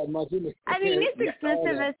that much in it. I mean, it's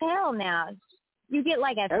expensive as hell now. You get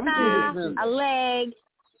like a thigh, a leg,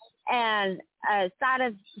 and a side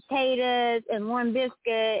of potatoes and one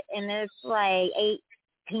biscuit, and it's like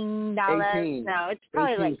 $18. No, it's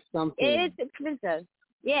probably like something. It's expensive.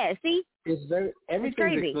 Yeah, see?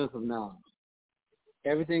 Everything's expensive now.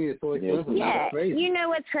 Everything is so expensive. Yeah, It's crazy. you know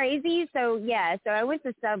what's crazy? So I went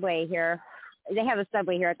to Subway here. They have a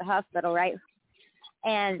Subway here at the hospital, right?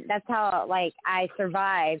 And that's how, like, I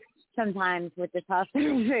survive sometimes with this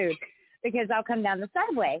hospital food, because I'll come down the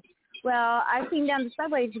Subway. Well, I came down the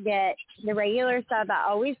Subway to get the regular sub I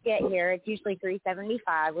always get here. It's usually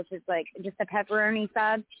 $3.75, which is like just a pepperoni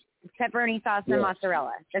sub. It's pepperoni sauce and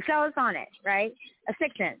mozzarella. The sauce on it, right? A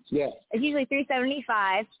 6-inch. Yeah. It's usually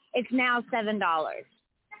 $3.75. It's now $7.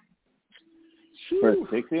 For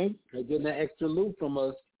 6-inch? They're getting that extra loop from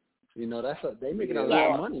us. You know, they making a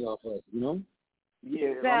lot of money off us, you know?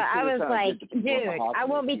 Yeah. So I was like, dude, I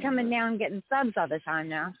won't be coming down and getting subs all the time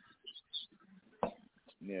now.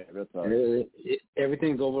 Yeah, that's all right.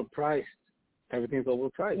 Everything's overpriced. Everything's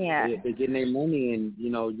overpriced. Yeah. They're getting their money, and, you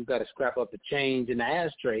know, you got to scrap up the change in the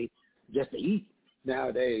ashtray just to eat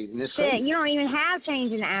nowadays. And it's Shit, you don't even have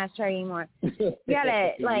change in the ashtray anymore. You got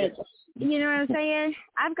to, like, you know what I'm saying?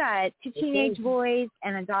 I've got 2 teenage boys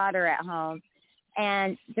and a daughter at home.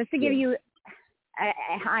 And just to give you an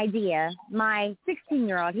idea, my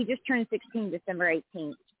 16-year-old, he just turned 16 December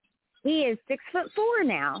 18th. He is 6'4"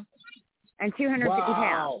 now and 250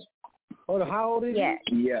 pounds. Hold on, how old is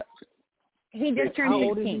he? Yeah. He just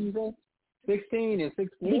turned 16. 16 and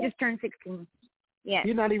 16? He just turned 16. Yeah.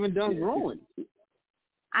 You're not even done growing.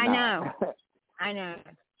 I know. I know.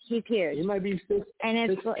 He's huge. You might be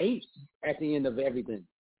 6'8" at the end of everything.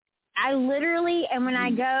 I literally, and when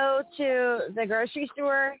I go to the grocery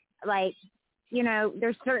store, like, you know,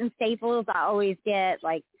 there's certain staples I always get.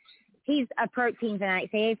 Like, he's a protein tonight,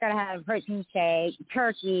 so he's got to have a protein shake,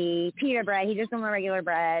 turkey, pita bread. He doesn't want regular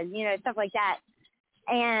bread, you know, stuff like that.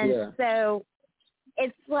 And so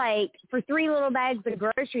it's like, for 3 little bags of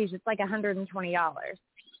groceries, it's like $120.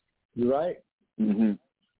 You're right. Mm-hmm.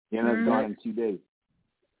 Yeah, that's gone in 2 days.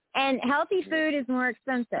 And healthy food is more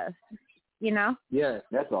expensive, you know? Yeah.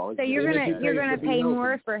 That's all. So you're gonna pay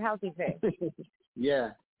more for healthy food. Yeah,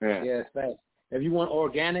 it's fast. If you want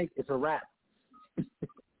organic, it's a wrap.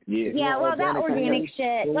 Yeah, well, that organic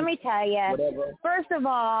shit, let me tell you. Whatever. First of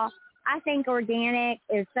all, I think organic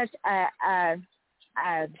is such a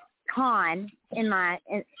con in my.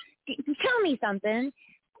 Tell me something.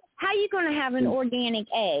 How you going to have an organic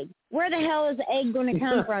egg? Where the hell is the egg going to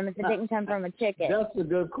come from if it didn't come from a chicken? That's a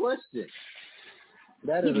good question.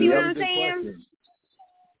 That is you see what a I'm good saying? question.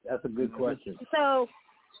 That's a good question. So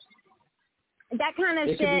that kind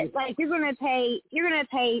of shit, like you're gonna pay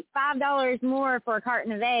 $5 more for a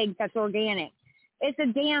carton of eggs that's organic. It's a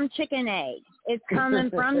damn chicken egg. It's coming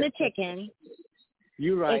from the chicken.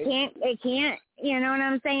 You're right. It can't, you know what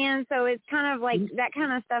I'm saying? So it's kind of like that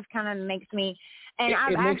kind of stuff kind of makes me, and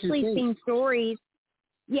I've actually seen stories.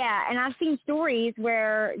 Yeah, and I've seen stories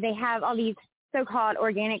where they have all these so-called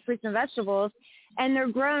organic fruits and vegetables, and they're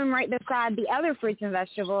grown right beside the other fruits and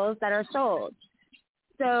vegetables that are sold.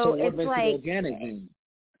 So what it's makes like it organic then?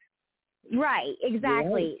 Right,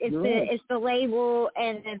 exactly. You're right. It's the label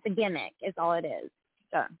and it's a gimmick. It's all it is.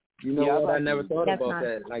 So. You know what? I never thought That's about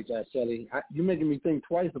that like that, Shelly. You're making me think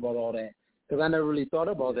twice about all that because I never really thought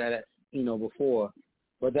about that, before.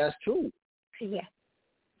 But that's true. Yeah.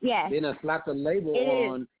 Yeah. Then I slapped a label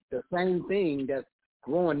on the same thing that's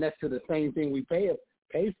growing next to the same thing we pay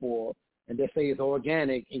for, and they say it's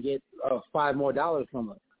organic and get $5 more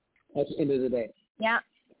from us at the end of the day. Yeah.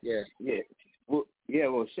 Yeah. Yeah.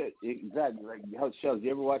 Well, shit. Exactly. Like, Shellz,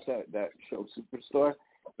 you ever watch that show Superstore?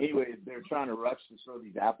 Anyway, they're trying to rush to throw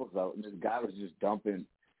these apples out, and this guy was just dumping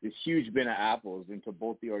this huge bin of apples into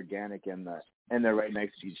both the organic and they're right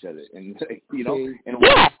next to each other, and and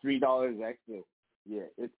 $3 extra.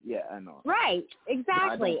 Yeah, I know. Right,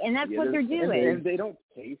 exactly, and that's what they're doing. And they don't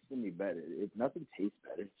taste any better. Nothing tastes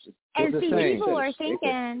better. It's just and see, people are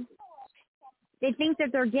thinking they think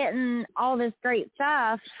that they're getting all this great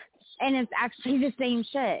stuff, and it's actually the same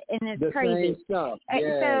shit, and it's the crazy. Same stuff.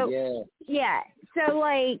 Yeah. So,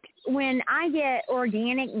 like, when I get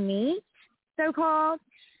organic meat, so-called,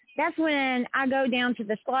 that's when I go down to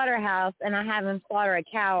the slaughterhouse and I have them slaughter a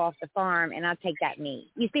cow off the farm, and I take that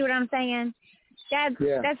meat. You see what I'm saying? That's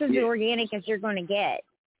as organic as you're going to get.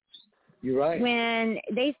 You're right.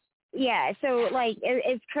 So, like,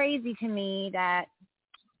 it's crazy to me that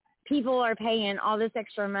people are paying all this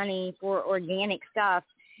extra money for organic stuff,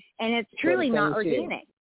 and it's truly not organic.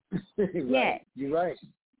 Right. Yeah. You're right.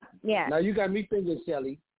 Yeah. Now you got me thinking,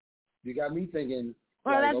 Shelly. You got me thinking.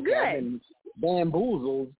 Well, that's good. I've been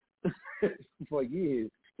bamboozled for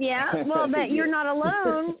years. Yeah. Well, but you're not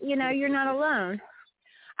alone. You're not alone.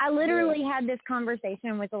 I literally had this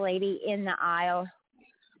conversation with a lady in the aisle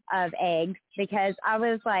of eggs because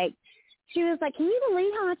she was like, can you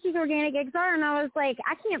believe how much these organic eggs are? And I was like,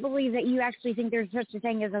 I can't believe that you actually think there's such a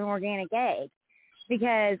thing as an organic egg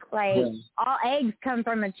because, all eggs come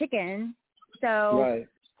from a chicken. So. Right.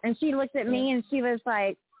 And she looked at me and she was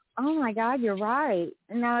like, oh, my God, you're right.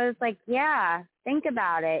 And I was like, yeah, think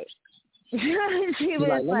about it. She was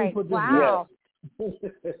like, wow.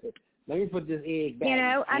 Let me put this egg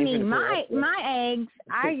back. My eggs,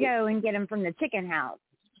 I go and get them from the chicken house.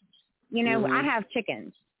 I have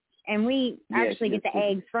chickens. And we actually get the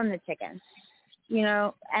eggs from the chickens.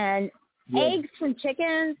 And eggs from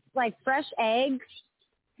chickens, like fresh eggs,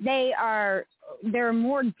 they're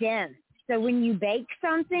more dense. So when you bake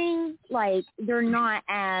something, like, they're not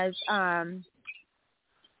as,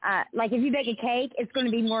 like, if you bake a cake, it's going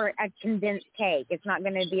to be more a condensed cake. It's not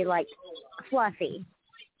going to be, like, fluffy.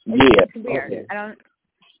 It's weird.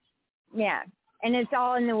 Okay. And it's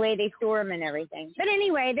all in the way they store them and everything. But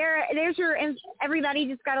anyway, there's everybody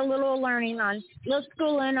just got a little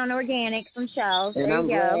schooling on organic from Shellz. And I'm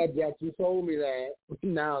glad that you told me that.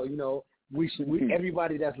 Now,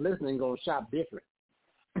 everybody that's listening going to shop different.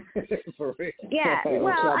 For real. Yeah,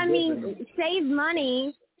 well, I mean, save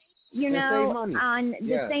money, on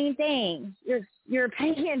the same thing. You're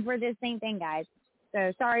paying for the same thing, guys.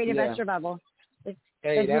 So sorry to bust your bubble.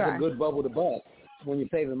 Hey, that's a good bubble to bust when you're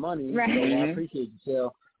saving money. Right. So I appreciate you,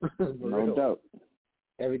 Shell. No doubt.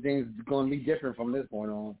 Everything's going to be different from this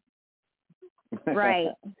point on. Right.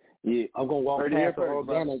 Yeah. I'm going to walk past the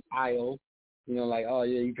organic aisle. Like, oh,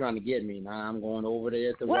 yeah, you're trying to get me. Nah, I'm going over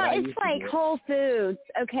there to well, it's like Whole Foods.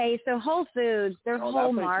 Okay, so Whole Foods, their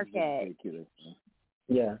whole market is,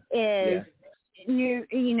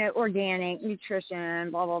 organic,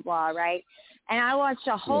 nutrition, blah, blah, blah, right? And I watched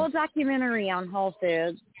a whole documentary on Whole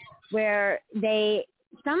Foods where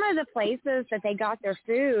some of the places that they got their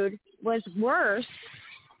food was worse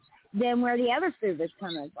than where the other food was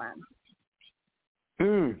coming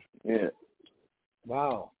from. Yeah.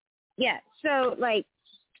 Wow. Yeah, so, like,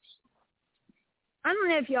 I don't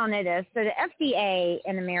know if y'all know this, but the FDA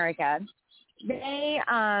in America, they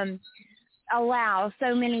allow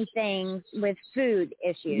so many things with food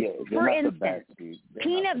issues. For instance,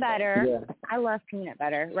 peanut butter, I love peanut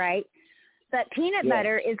butter, right? But peanut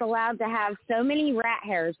butter is allowed to have so many rat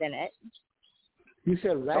hairs in it. You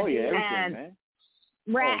said rat hairs? Everything, man.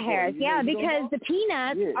 Rat hairs, because the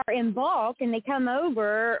peanuts are in bulk and they come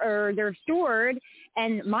over or they're stored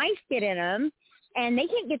and mice get in them and they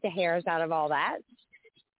can't get the hairs out of all that.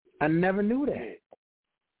 I never knew that.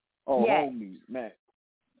 Oh, homie, man.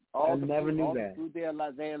 I never knew that. Food they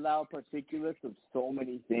allow particulates of so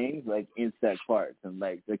many things, like insect parts and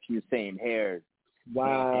like you're saying hairs.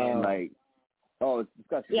 Wow. And like, it's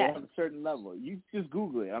disgusting. Yeah. They have a certain level. You just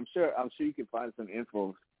Google it. I'm sure you can find some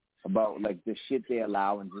info about like the shit they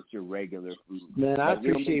allow in just your regular food. Man, I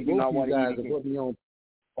appreciate both of you guys to put me on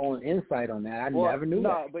insight on that. I never knew that.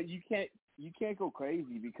 No, but you can't go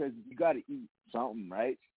crazy because you got to eat something,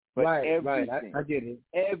 right? But right. I get it.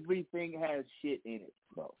 Everything has shit in it,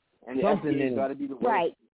 bro. And the Something FDA in got to be the worst.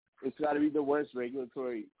 Right. It's got to be the worst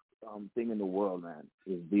regulatory thing in the world, man.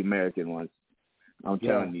 Is the American ones. I'm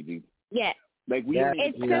telling you, dude. Yeah. Like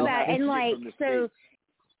It's so bad, and like so,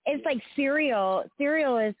 it's like cereal.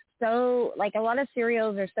 Cereal is so like a lot of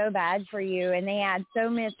cereals are so bad for you, and they add so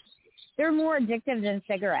much. They're more addictive than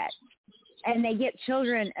cigarettes, and they get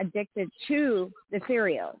children addicted to the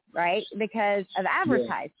cereal, right? Because of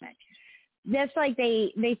advertisement. Just like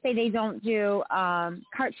they say they don't do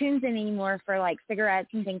cartoons anymore for like cigarettes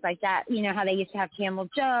and things like that. You know how they used to have Camel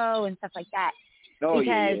Joe and stuff like that.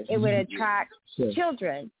 Because it would attract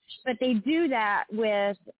children. But they do that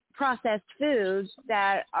with processed foods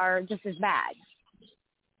that are just as bad.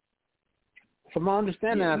 From my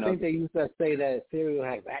understanding, I think they used to say that cereal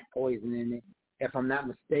had rat poison in it, if I'm not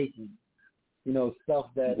mistaken. You know,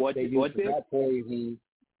 stuff that they use for rat poison.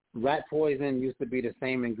 Rat poison used to be the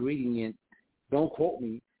same ingredient. Don't quote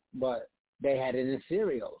me, but they had it in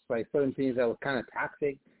cereals. Like certain things that was kind of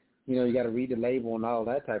toxic. You know, you got to read the label and all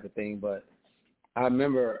that type of thing. But I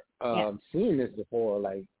remember seeing this before.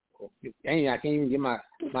 Like, dang, I can't even give my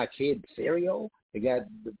kid cereal. They got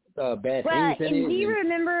bad things in it. Do you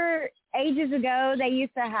remember ages ago they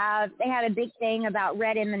had a big thing about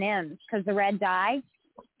red M&Ms because the red dye,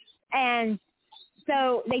 and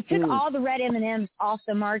so they took all the red M&Ms off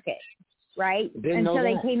the market, right? Until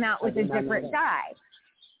they came out with a different dye.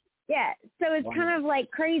 Yeah, so it's kind of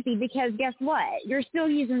like crazy because guess what? You're still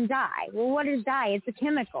using dye. Well, what is dye? It's a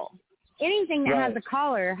chemical. Anything that has a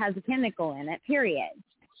color has a chemical in it, period.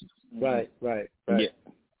 Right. Yeah.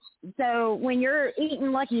 So when you're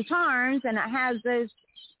eating Lucky Charms and it has those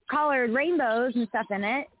colored rainbows and stuff in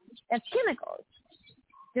it, that's chemicals.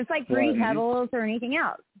 Just like Fruity Pebbles or anything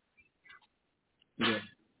else.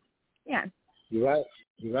 Yeah. You're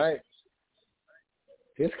right.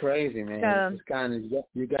 It's crazy, man. So, it's kind of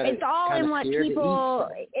you got. It's all in what people.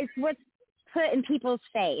 It's what's put in people's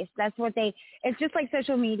face. That's what they. It's just like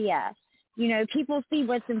social media. You know, people see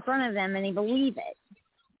what's in front of them and they believe it.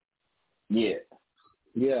 Yeah,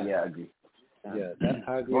 I agree. I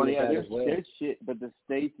agree with that as well. There's shit, but the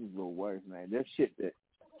States is the worst, man. There's shit that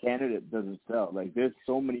Canada doesn't sell. Like, there's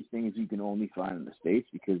so many things you can only find in the States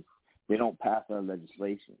because they don't pass our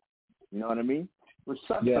legislation. You know what I mean? Which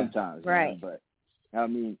sucks sometimes, right? Man, but I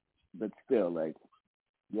mean, but still, like,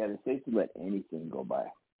 the States will let anything go by.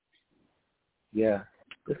 Yeah,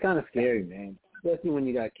 it's kind of scary, man. Especially when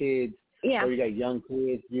you got kids or you got young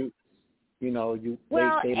kids. They like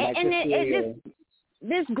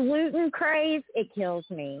this gluten craze, it kills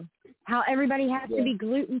me. How everybody has to be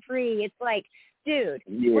gluten free. It's like, dude,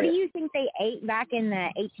 what do you think they ate back in the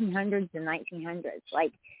 1800s and 1900s?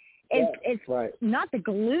 Like, it's not the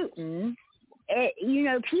gluten.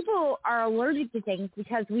 People are allergic to things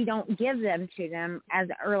because we don't give them to them at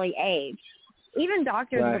an early age. Even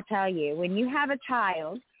doctors will tell you when you have a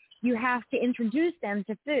child, you have to introduce them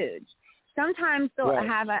to food. Sometimes they'll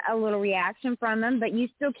have a little reaction from them, but you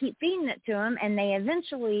still keep feeding it to them, and they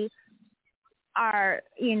eventually are,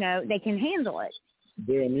 they can handle it.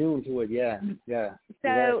 They're immune to it, yeah.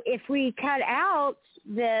 So if we cut out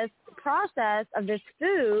this process of this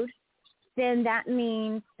food, then that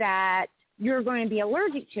means that you're going to be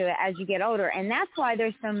allergic to it as you get older, and that's why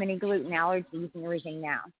there's so many gluten allergies and everything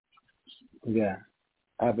now. Yeah,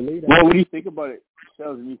 I believe that. Well, when you think about it,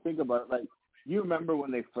 Shellz, when you think about it, like, you remember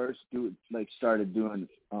when they first started doing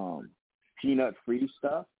peanut-free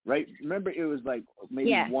stuff, right? Remember it was like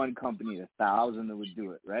maybe one company, 1,000 that would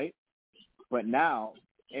do it, right? But now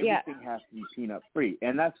everything has to be peanut-free,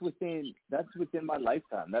 and that's within my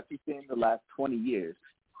lifetime. That's within the last 20 years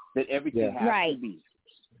that everything has to be.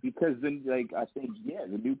 Because then, like, I think,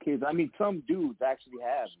 the new kids. I mean, some dudes actually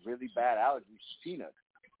have really bad allergies to peanuts,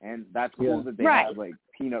 and that's cool that they have like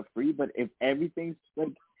peanut-free. But if everything's like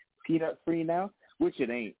peanut-free now, which it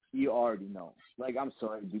ain't, you already know. Like, I'm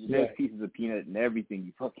sorry, dude. There's pieces of peanut in everything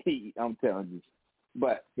you fucking eat. I'm telling you.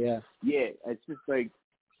 But it's just like,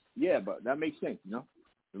 but that makes sense, The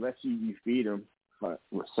less you feed them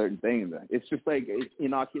with certain things, it's just like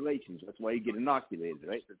inoculations. That's why you get inoculated,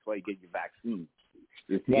 right? That's why you get your vaccine.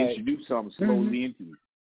 Just to introduce something slowly into you.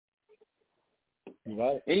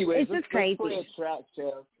 Right. Anyways, it's just crazy. Play a track,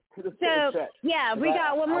 Shellz. We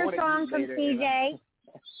got one more song from Ceajae,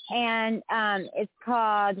 and it's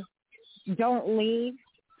called "Don't Leave,"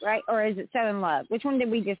 right? Or is it "So in Love"? Which one did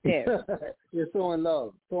we just do? It's "So in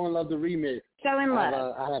Love." "So in Love," the remix. "So in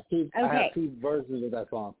Love." I have two versions of that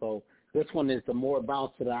song. So this one is the more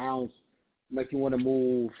bounce to the ounce, make you want to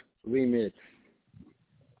move remix.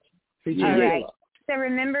 All right. So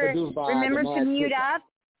remember to mute up.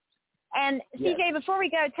 And Ceajae, before we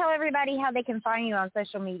go, tell everybody how they can find you on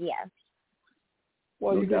social media.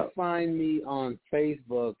 Well, you can find me on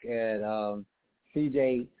Facebook at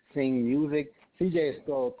Ceajae Sing Music. Ceajae is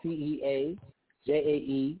spelled T-E-A-J-A-E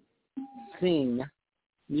Sing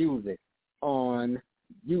Music on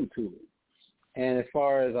YouTube. And as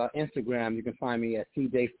far as Instagram, you can find me at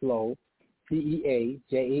Ceajae Flow,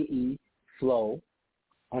 T-E-A-J-A-E Flow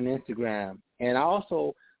on Instagram. And I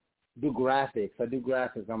also do graphics.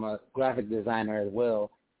 I'm a graphic designer as well.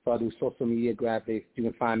 So I do social media graphics. You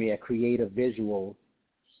can find me at Creative Visuals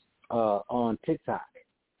on TikTok.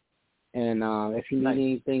 And if you need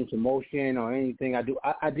anything to motion or anything, I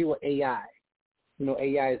deal with AI. You know,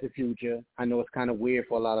 AI is the future. I know it's kind of weird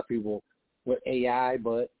for a lot of people with AI,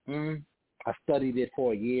 but I studied it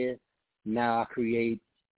for a year. Now I create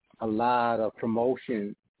a lot of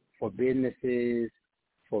promotion for businesses,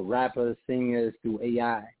 for rappers, singers through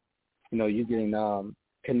AI. You know, you can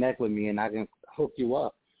connect with me and I can hook you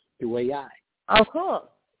up through AI. Oh, cool.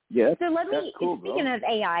 Yeah. So speaking bro. of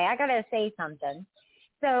AI, I got to say something.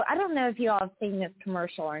 So I don't know if you all have seen this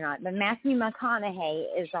commercial or not, but Matthew McConaughey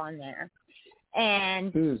is on there.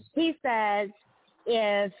 And he says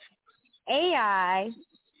if AI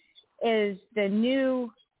is the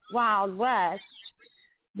new Wild West,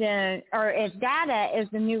 then, or if data is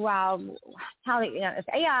the new wild, if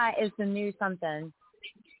AI is the new something,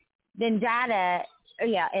 then data,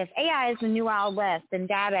 if AI is the new Wild West, then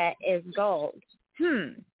data is gold.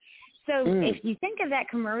 So if you think of that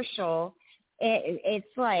commercial, it's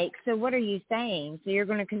like, so what are you saying? So you're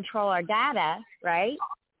going to control our data, right?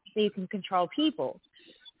 So you can control people.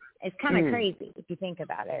 It's kind of crazy if you think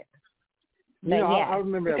about it. But I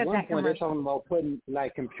remember at one point they're talking about putting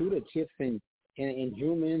like computer chips in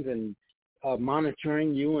humans and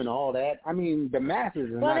monitoring you and all that. I mean, the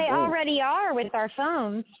masses are well, not they doing already are with our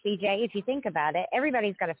phones, CJ, if you think about it.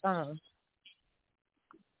 Everybody's got a phone.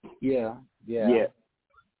 Yeah.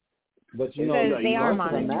 But you know, they are the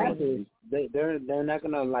monitoring. masses, they're not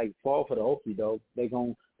gonna like fall for the okie doke. They're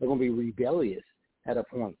gonna be rebellious at a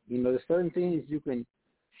point. You know, there's certain things you can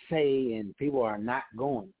say and people are not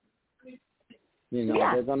going. You know,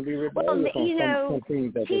 they're going to be rebellious on some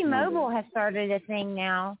things that T-Mobile has started a thing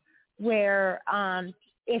now where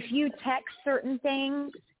if you text certain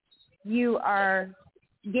things, you are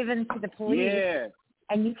given to the police,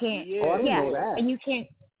 and you can't. I didn't know that. And you can't.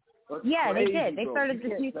 That's they crazy, did. They bro. started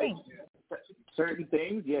this new thing. Certain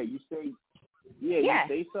things, you say, you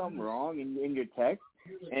say something wrong in your text,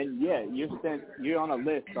 and you're on a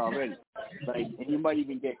list already. Like, and you might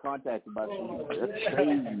even get contacted by someone. That's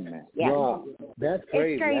crazy, man. Yeah. Wow, that's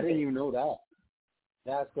crazy. It's crazy. I didn't even know that.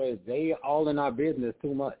 That's crazy. They all in our business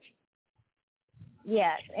too much.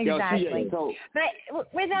 Yeah, exactly. So,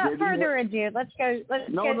 but without further ado, let's go to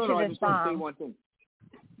this song. I just want to say one thing.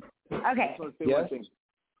 Okay. I just want to say one thing.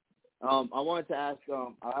 I wanted to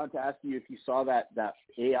ask you if you saw that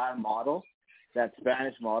AI model, that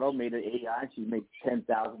Spanish model made an AI. She makes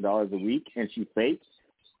 $10,000 a week, and she fakes.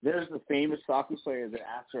 There's a famous soccer player that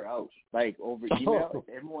asked her out, like over email.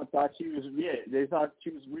 Everyone thought she was they thought she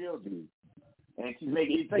was real, dude. And she's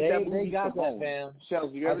making it's like that movie. They got Simone. that, fam.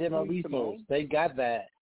 Shellz, you ever I did my seen research. Simone? They got that.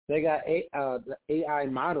 They got the AI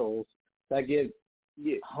models that get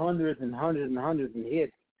hundreds and hundreds and hundreds of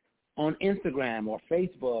hits on Instagram or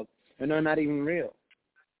Facebook, and they're not even real.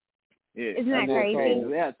 Yeah. Isn't that crazy?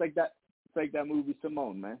 Yeah, it's like that. It's like that movie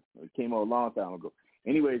Simone, man. It came out a long time ago.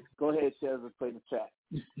 Anyways, go ahead, Shellz. Let's play the chat.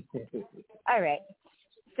 All right.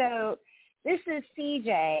 So this is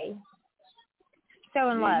Ceajae. So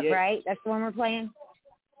in Love, right? That's the one we're playing?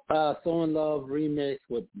 So in Love remix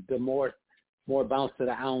with the more bounce to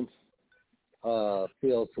the ounce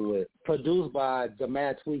feel to it. Produced by the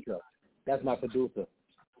Mad Tweaker. That's my producer.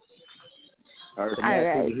 All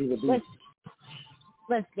right.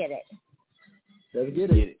 Let's get it. Let's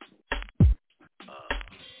get it.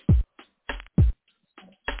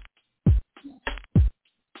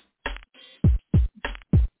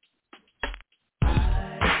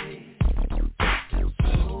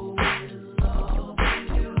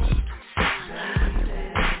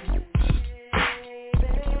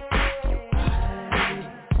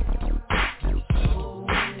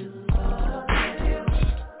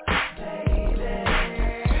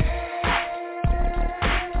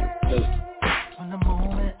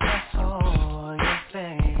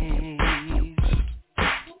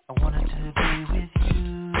 I wanted to be with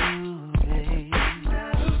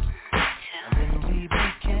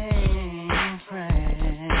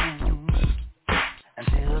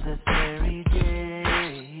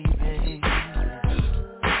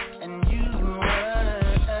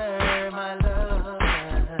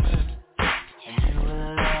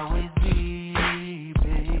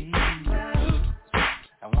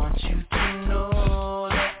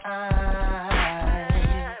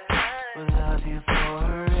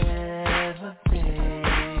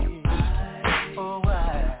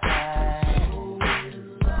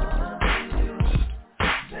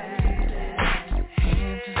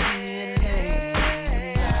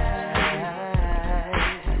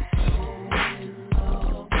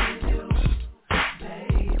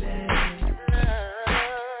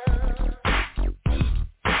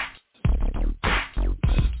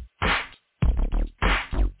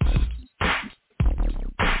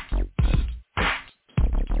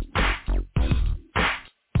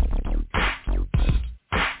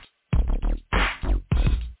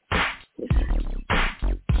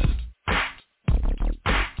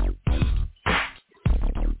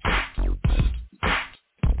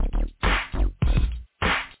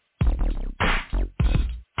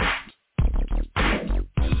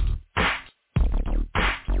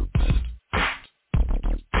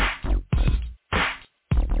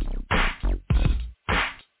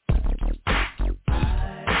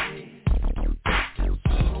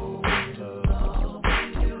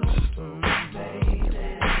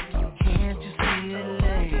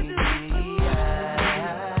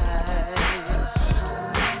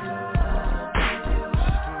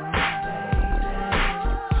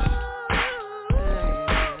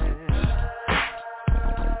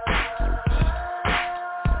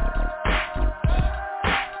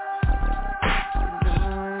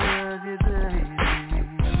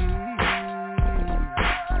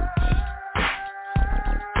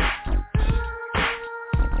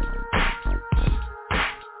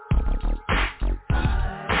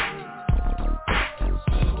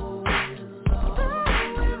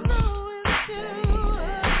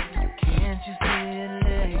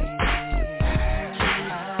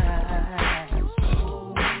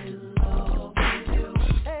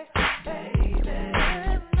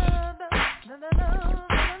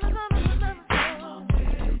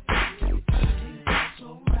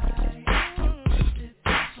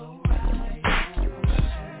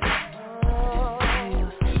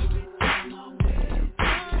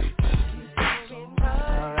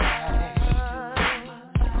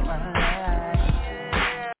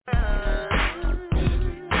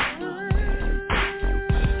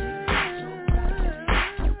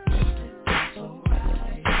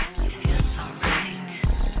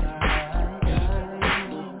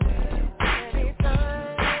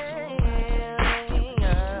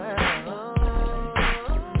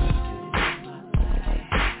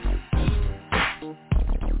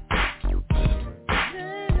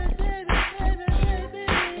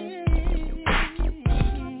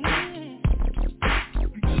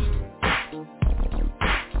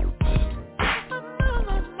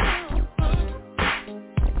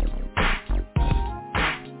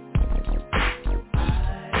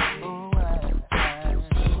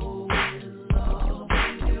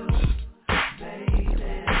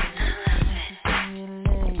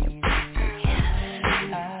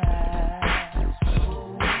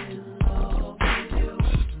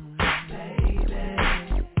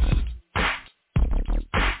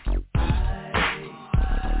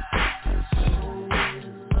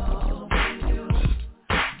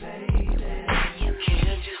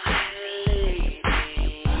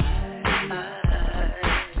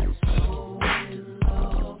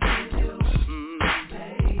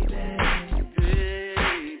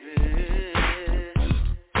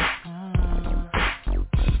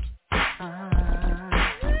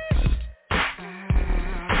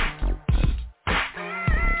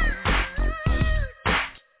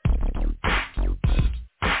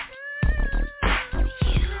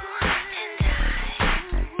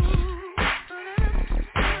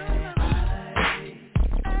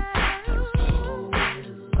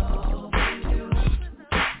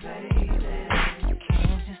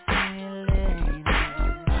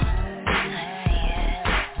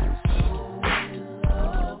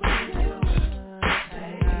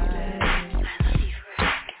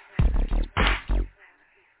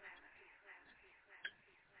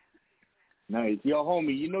Nice. Yo,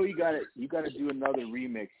 homie, you know you gotta do another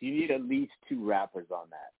remix. You need at least 2 rappers on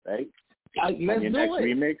that, right? Let's do next it.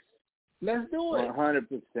 Remix. Let's do it.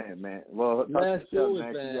 100%, man. Well, Let's do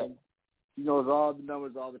it, man. She knows all the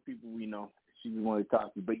numbers, all the people we know. She just wanted to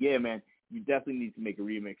talk to you. But yeah, man, you definitely need to make a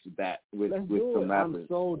remix with that with some rappers. I'm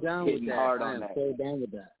so down with that. I am so down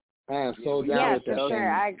with that. Yeah, for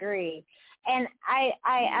sure. I agree. And I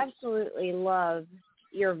absolutely love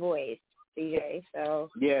your voice, CJ. So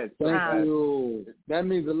yeah, thank you. That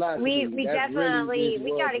means a lot. We definitely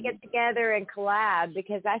we got to get together and collab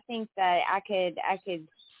because I think that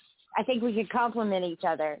I think we could complement each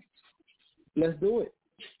other. Let's do it.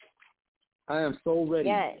 I am so ready.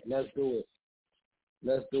 Yes. Let's do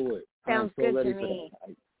it. Sounds so good to me.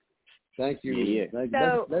 Thank you. Yeah.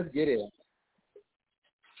 Let's get it.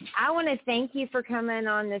 I want to thank you for coming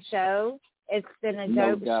on the show. It's been a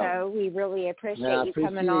dope show. We really appreciate you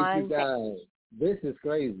coming on. You guys. This is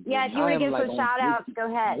crazy. Yeah, if you want to give some shout outs,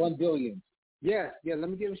 go ahead. 1 billion. Yeah, let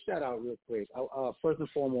me give a shout out real quick. First and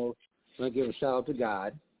foremost, I'm going to give a shout out to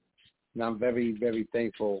God. And I'm very, very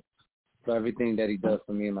thankful for everything that he does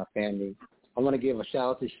for me and my family. I want to give a shout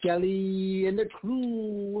out to Shelly and the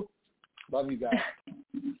crew. Love you guys.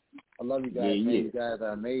 I love you guys, man. Yeah. You guys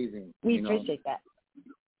are amazing. We appreciate that.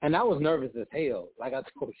 And I was nervous as hell. Like I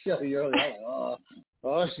told Shelly earlier, I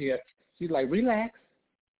was like, she's like, relax.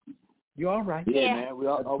 You all right? Yeah, man.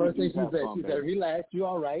 The first thing she said, relax. You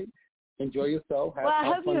all right? Enjoy yourself.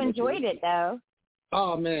 I hope you enjoyed it, though.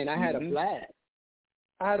 Oh, man, I had a blast.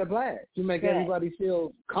 You make everybody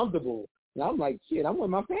feel comfortable. And I'm like, shit, I'm with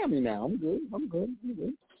my family now. I'm good.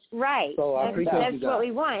 Right. So I appreciate that's you guys. what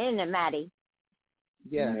we want, isn't it, Maddie?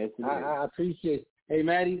 Yeah, I appreciate. Hey,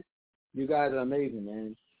 Maddie, you guys are amazing,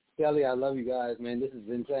 man. Kelly, I love you guys, man. This is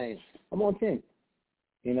insane. I'm on 10,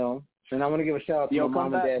 and I want to give a shout out to my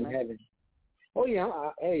mom and dad in heaven. Oh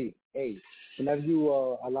yeah, hey, whenever you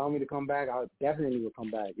allow me to come back, I definitely will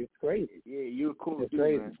come back. It's crazy. Yeah, you're cool. It's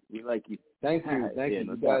crazy. Man. We like you. Thank you.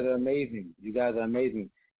 You guys are amazing.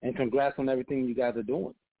 And congrats on everything you guys are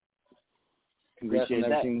doing. Congrats on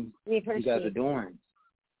everything you guys are doing.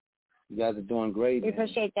 You guys are doing great. We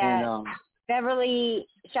appreciate that. And, Beverly,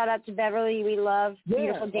 shout out to Beverly. We love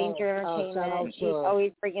Beautiful Danger Entertainment. She's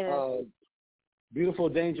always bringing us. Beautiful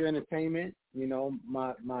Danger Entertainment.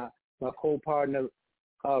 My co-partner,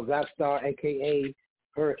 Rapstar, a.k.a.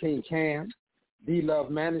 Hurricane Cam. D-Love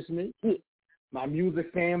Management. My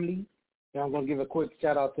music family. And I'm going to give a quick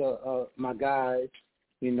shout out to my guys,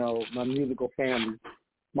 my musical family.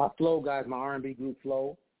 My Flow guys, my R&B group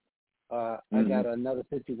Flow. I got another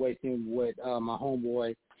situation with my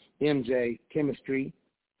homeboy, MJ, Chemistry.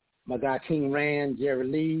 My guy, King Rand, Jerry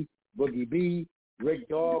Lee, Boogie B, Rick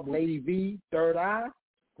Dog, Lady V, Third Eye,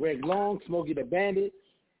 Greg Long, Smokey the Bandit.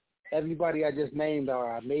 Everybody I just named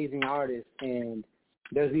are amazing artists, and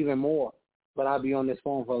there's even more. But I'll be on this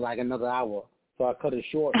phone for like another hour, so I cut it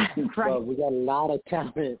short. But we got a lot of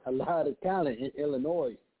talent in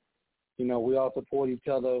Illinois. We all support each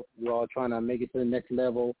other. We're all trying to make it to the next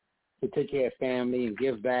level, to take care of family and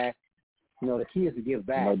give back. The key is to give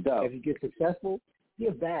back. No doubt. If you get successful,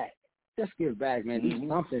 give back. Just give back, man. Do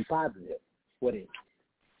something positive with it.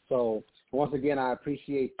 So, once again, I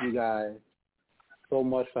appreciate you guys so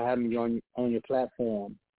much for having me on your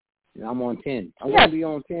platform. I'm on 10. I'm going to be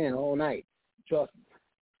on 10 all night. Trust me.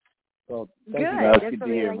 So, thank you guys. That's what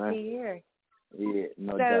we like to hear. Yeah,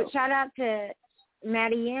 no doubt. So, shout out to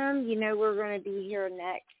Matty M. We're going to be here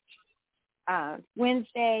next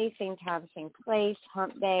Wednesday, same time, same place,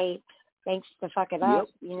 hump day. Thanks to Fuck It Up.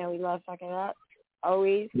 We love Fuck It Up.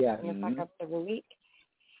 Always. Yeah. Fuck Up every week.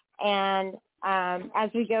 And as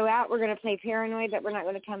we go out, we're going to play Paranoid, but we're not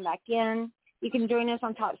going to come back in. You can join us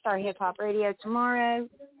on Top Star Hip Hop Radio tomorrow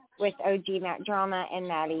with OG Mac Drama and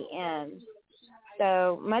Matty M.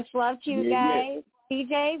 So much love to you guys.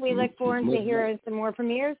 CJ, we look forward to hearing some more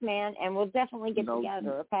premieres, man, and we'll definitely get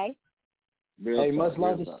together, okay? Hey, much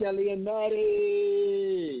love to Shelly and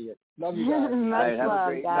Matty. Love you guys. Much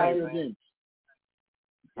love, guys.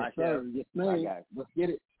 Yes, sir. Yes, man. Let's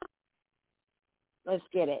get it. Let's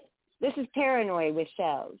get it. This is Paranoid with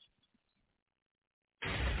Shellz.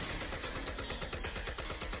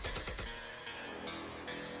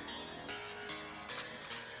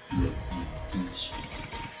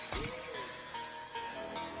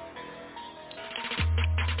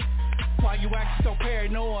 Why you acting so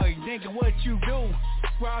paranoid? Nigga, what you do?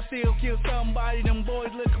 Where I still kill somebody, them boys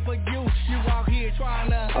looking for you. You out here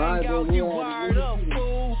trying to hang out, you wired up,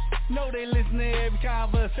 fool. Know they listen to every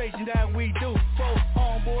conversation that we do. Both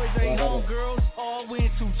homeboys, they homegirls, all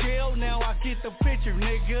went to jail. Now I get the picture,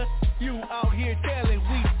 nigga. You out here telling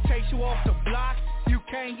we take you off the block. You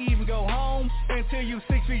can't even go home.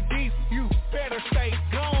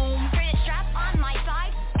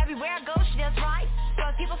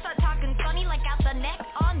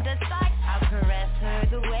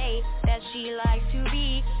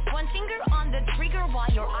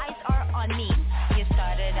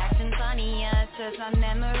 from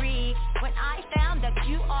memory when I found that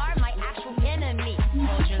you are my actual enemy.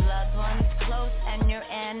 Hold your loved ones close and your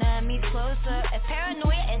enemies closer. If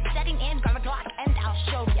paranoia is setting in, grab a Glock and I'll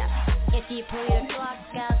show ya. If you pull your Glock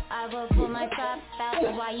out, I will pull my strap out.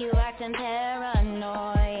 Why you acting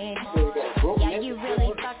paranoid? Yeah, you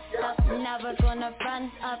really fucked up, never gonna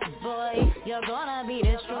front up, boy. You're gonna be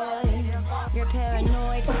destroyed. You're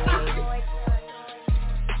paranoid, boy.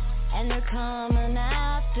 And they're coming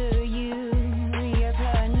after you. You're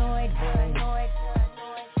paranoid, boy.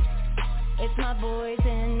 It's my boys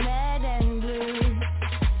in red and blue.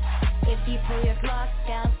 If you pull your Glock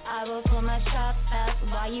out, I will pull my strap out.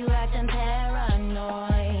 Why you acting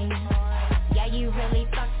paranoid? Yeah, you really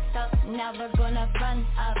fucked up, never gonna front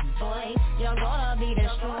up, boy. You're gonna be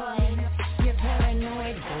destroyed. You're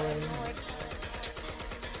paranoid, boy.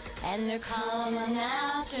 And they're coming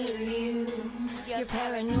after you. You're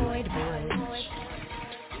paranoid, boy.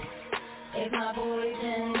 It's my boys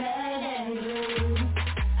in red and blue.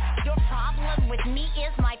 Your problem with me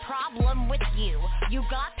is my problem with you. You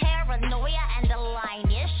got paranoia and a line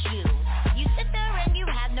issue. You sit there and you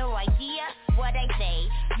have no idea what I say.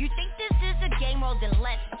 You think this is a game, well then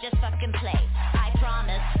let's just fucking play. I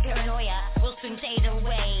promise, paranoia will soon fade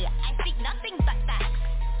away. I speak nothing but facts.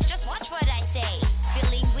 Just watch what I say.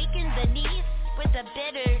 Feeling weak in the knees with a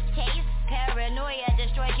bitter taste. Paranoia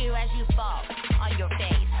destroys you as you fall on your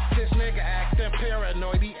face. This nigga acting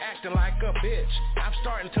paranoid, he acting like a bitch. I'm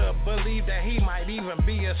starting to believe that he might even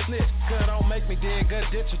be a snitch. Cause don't make me dig a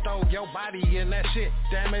ditch and throw your body in that shit.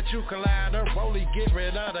 Damn it, you can lie to Rolly, get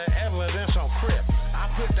rid of the evidence on Crip. I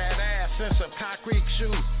put that ass in some concrete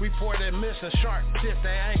shoes. Reported missing shark tip,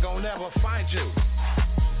 they ain't gon' never find you.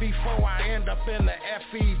 Before I end up in the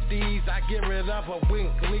FEDs, I get rid of a wink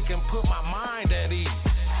leak and put my mind at ease.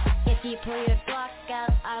 If you pull your Glock out,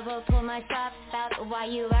 I will pull my strap out. Why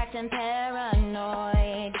you acting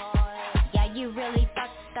paranoid? Yeah, you really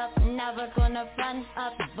fucked up, never gonna front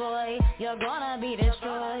up, boy. You're gonna be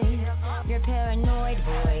destroyed. You're paranoid,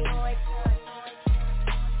 boy.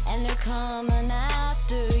 And they're coming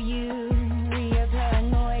after you. You're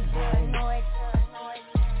paranoid, boy.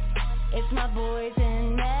 It's my boys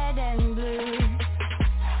in red and blue.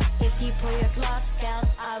 If you pull your Glock out,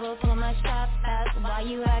 I will pull my strap out. Why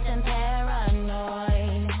you acting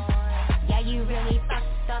paranoid? Yeah, you really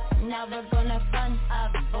fucked up, never gonna front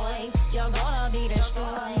up, boy. You're gonna be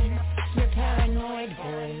destroyed. You're paranoid,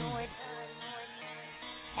 boy.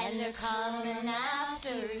 And they're coming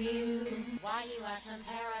after you. Why you acting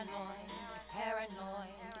paranoid? Paranoid.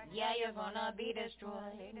 Yeah, you're gonna be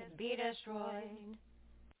destroyed. Be destroyed.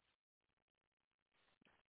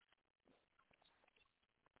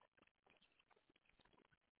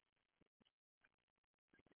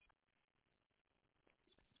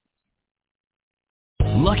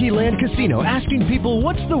 Lucky Land Casino, asking people,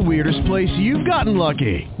 what's the weirdest place you've gotten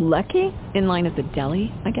lucky? Lucky? In line at the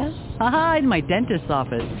deli, I guess? Aha, in my dentist's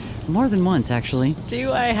office. More than once, actually.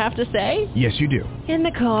 Do I have to say? Yes, you do. In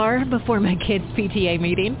the car, before my kids' PTA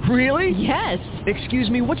meeting. Really? Yes. Excuse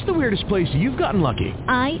me, what's the weirdest place you've gotten lucky?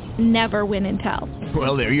 I never win and tell.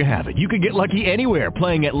 Well, there you have it. You can get lucky anywhere,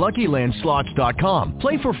 playing at LuckyLandSlots.com.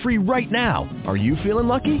 Play for free right now. Are you feeling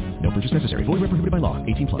lucky? No purchase necessary. Void where prohibited by law.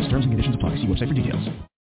 18+. Terms and conditions apply. See website for details.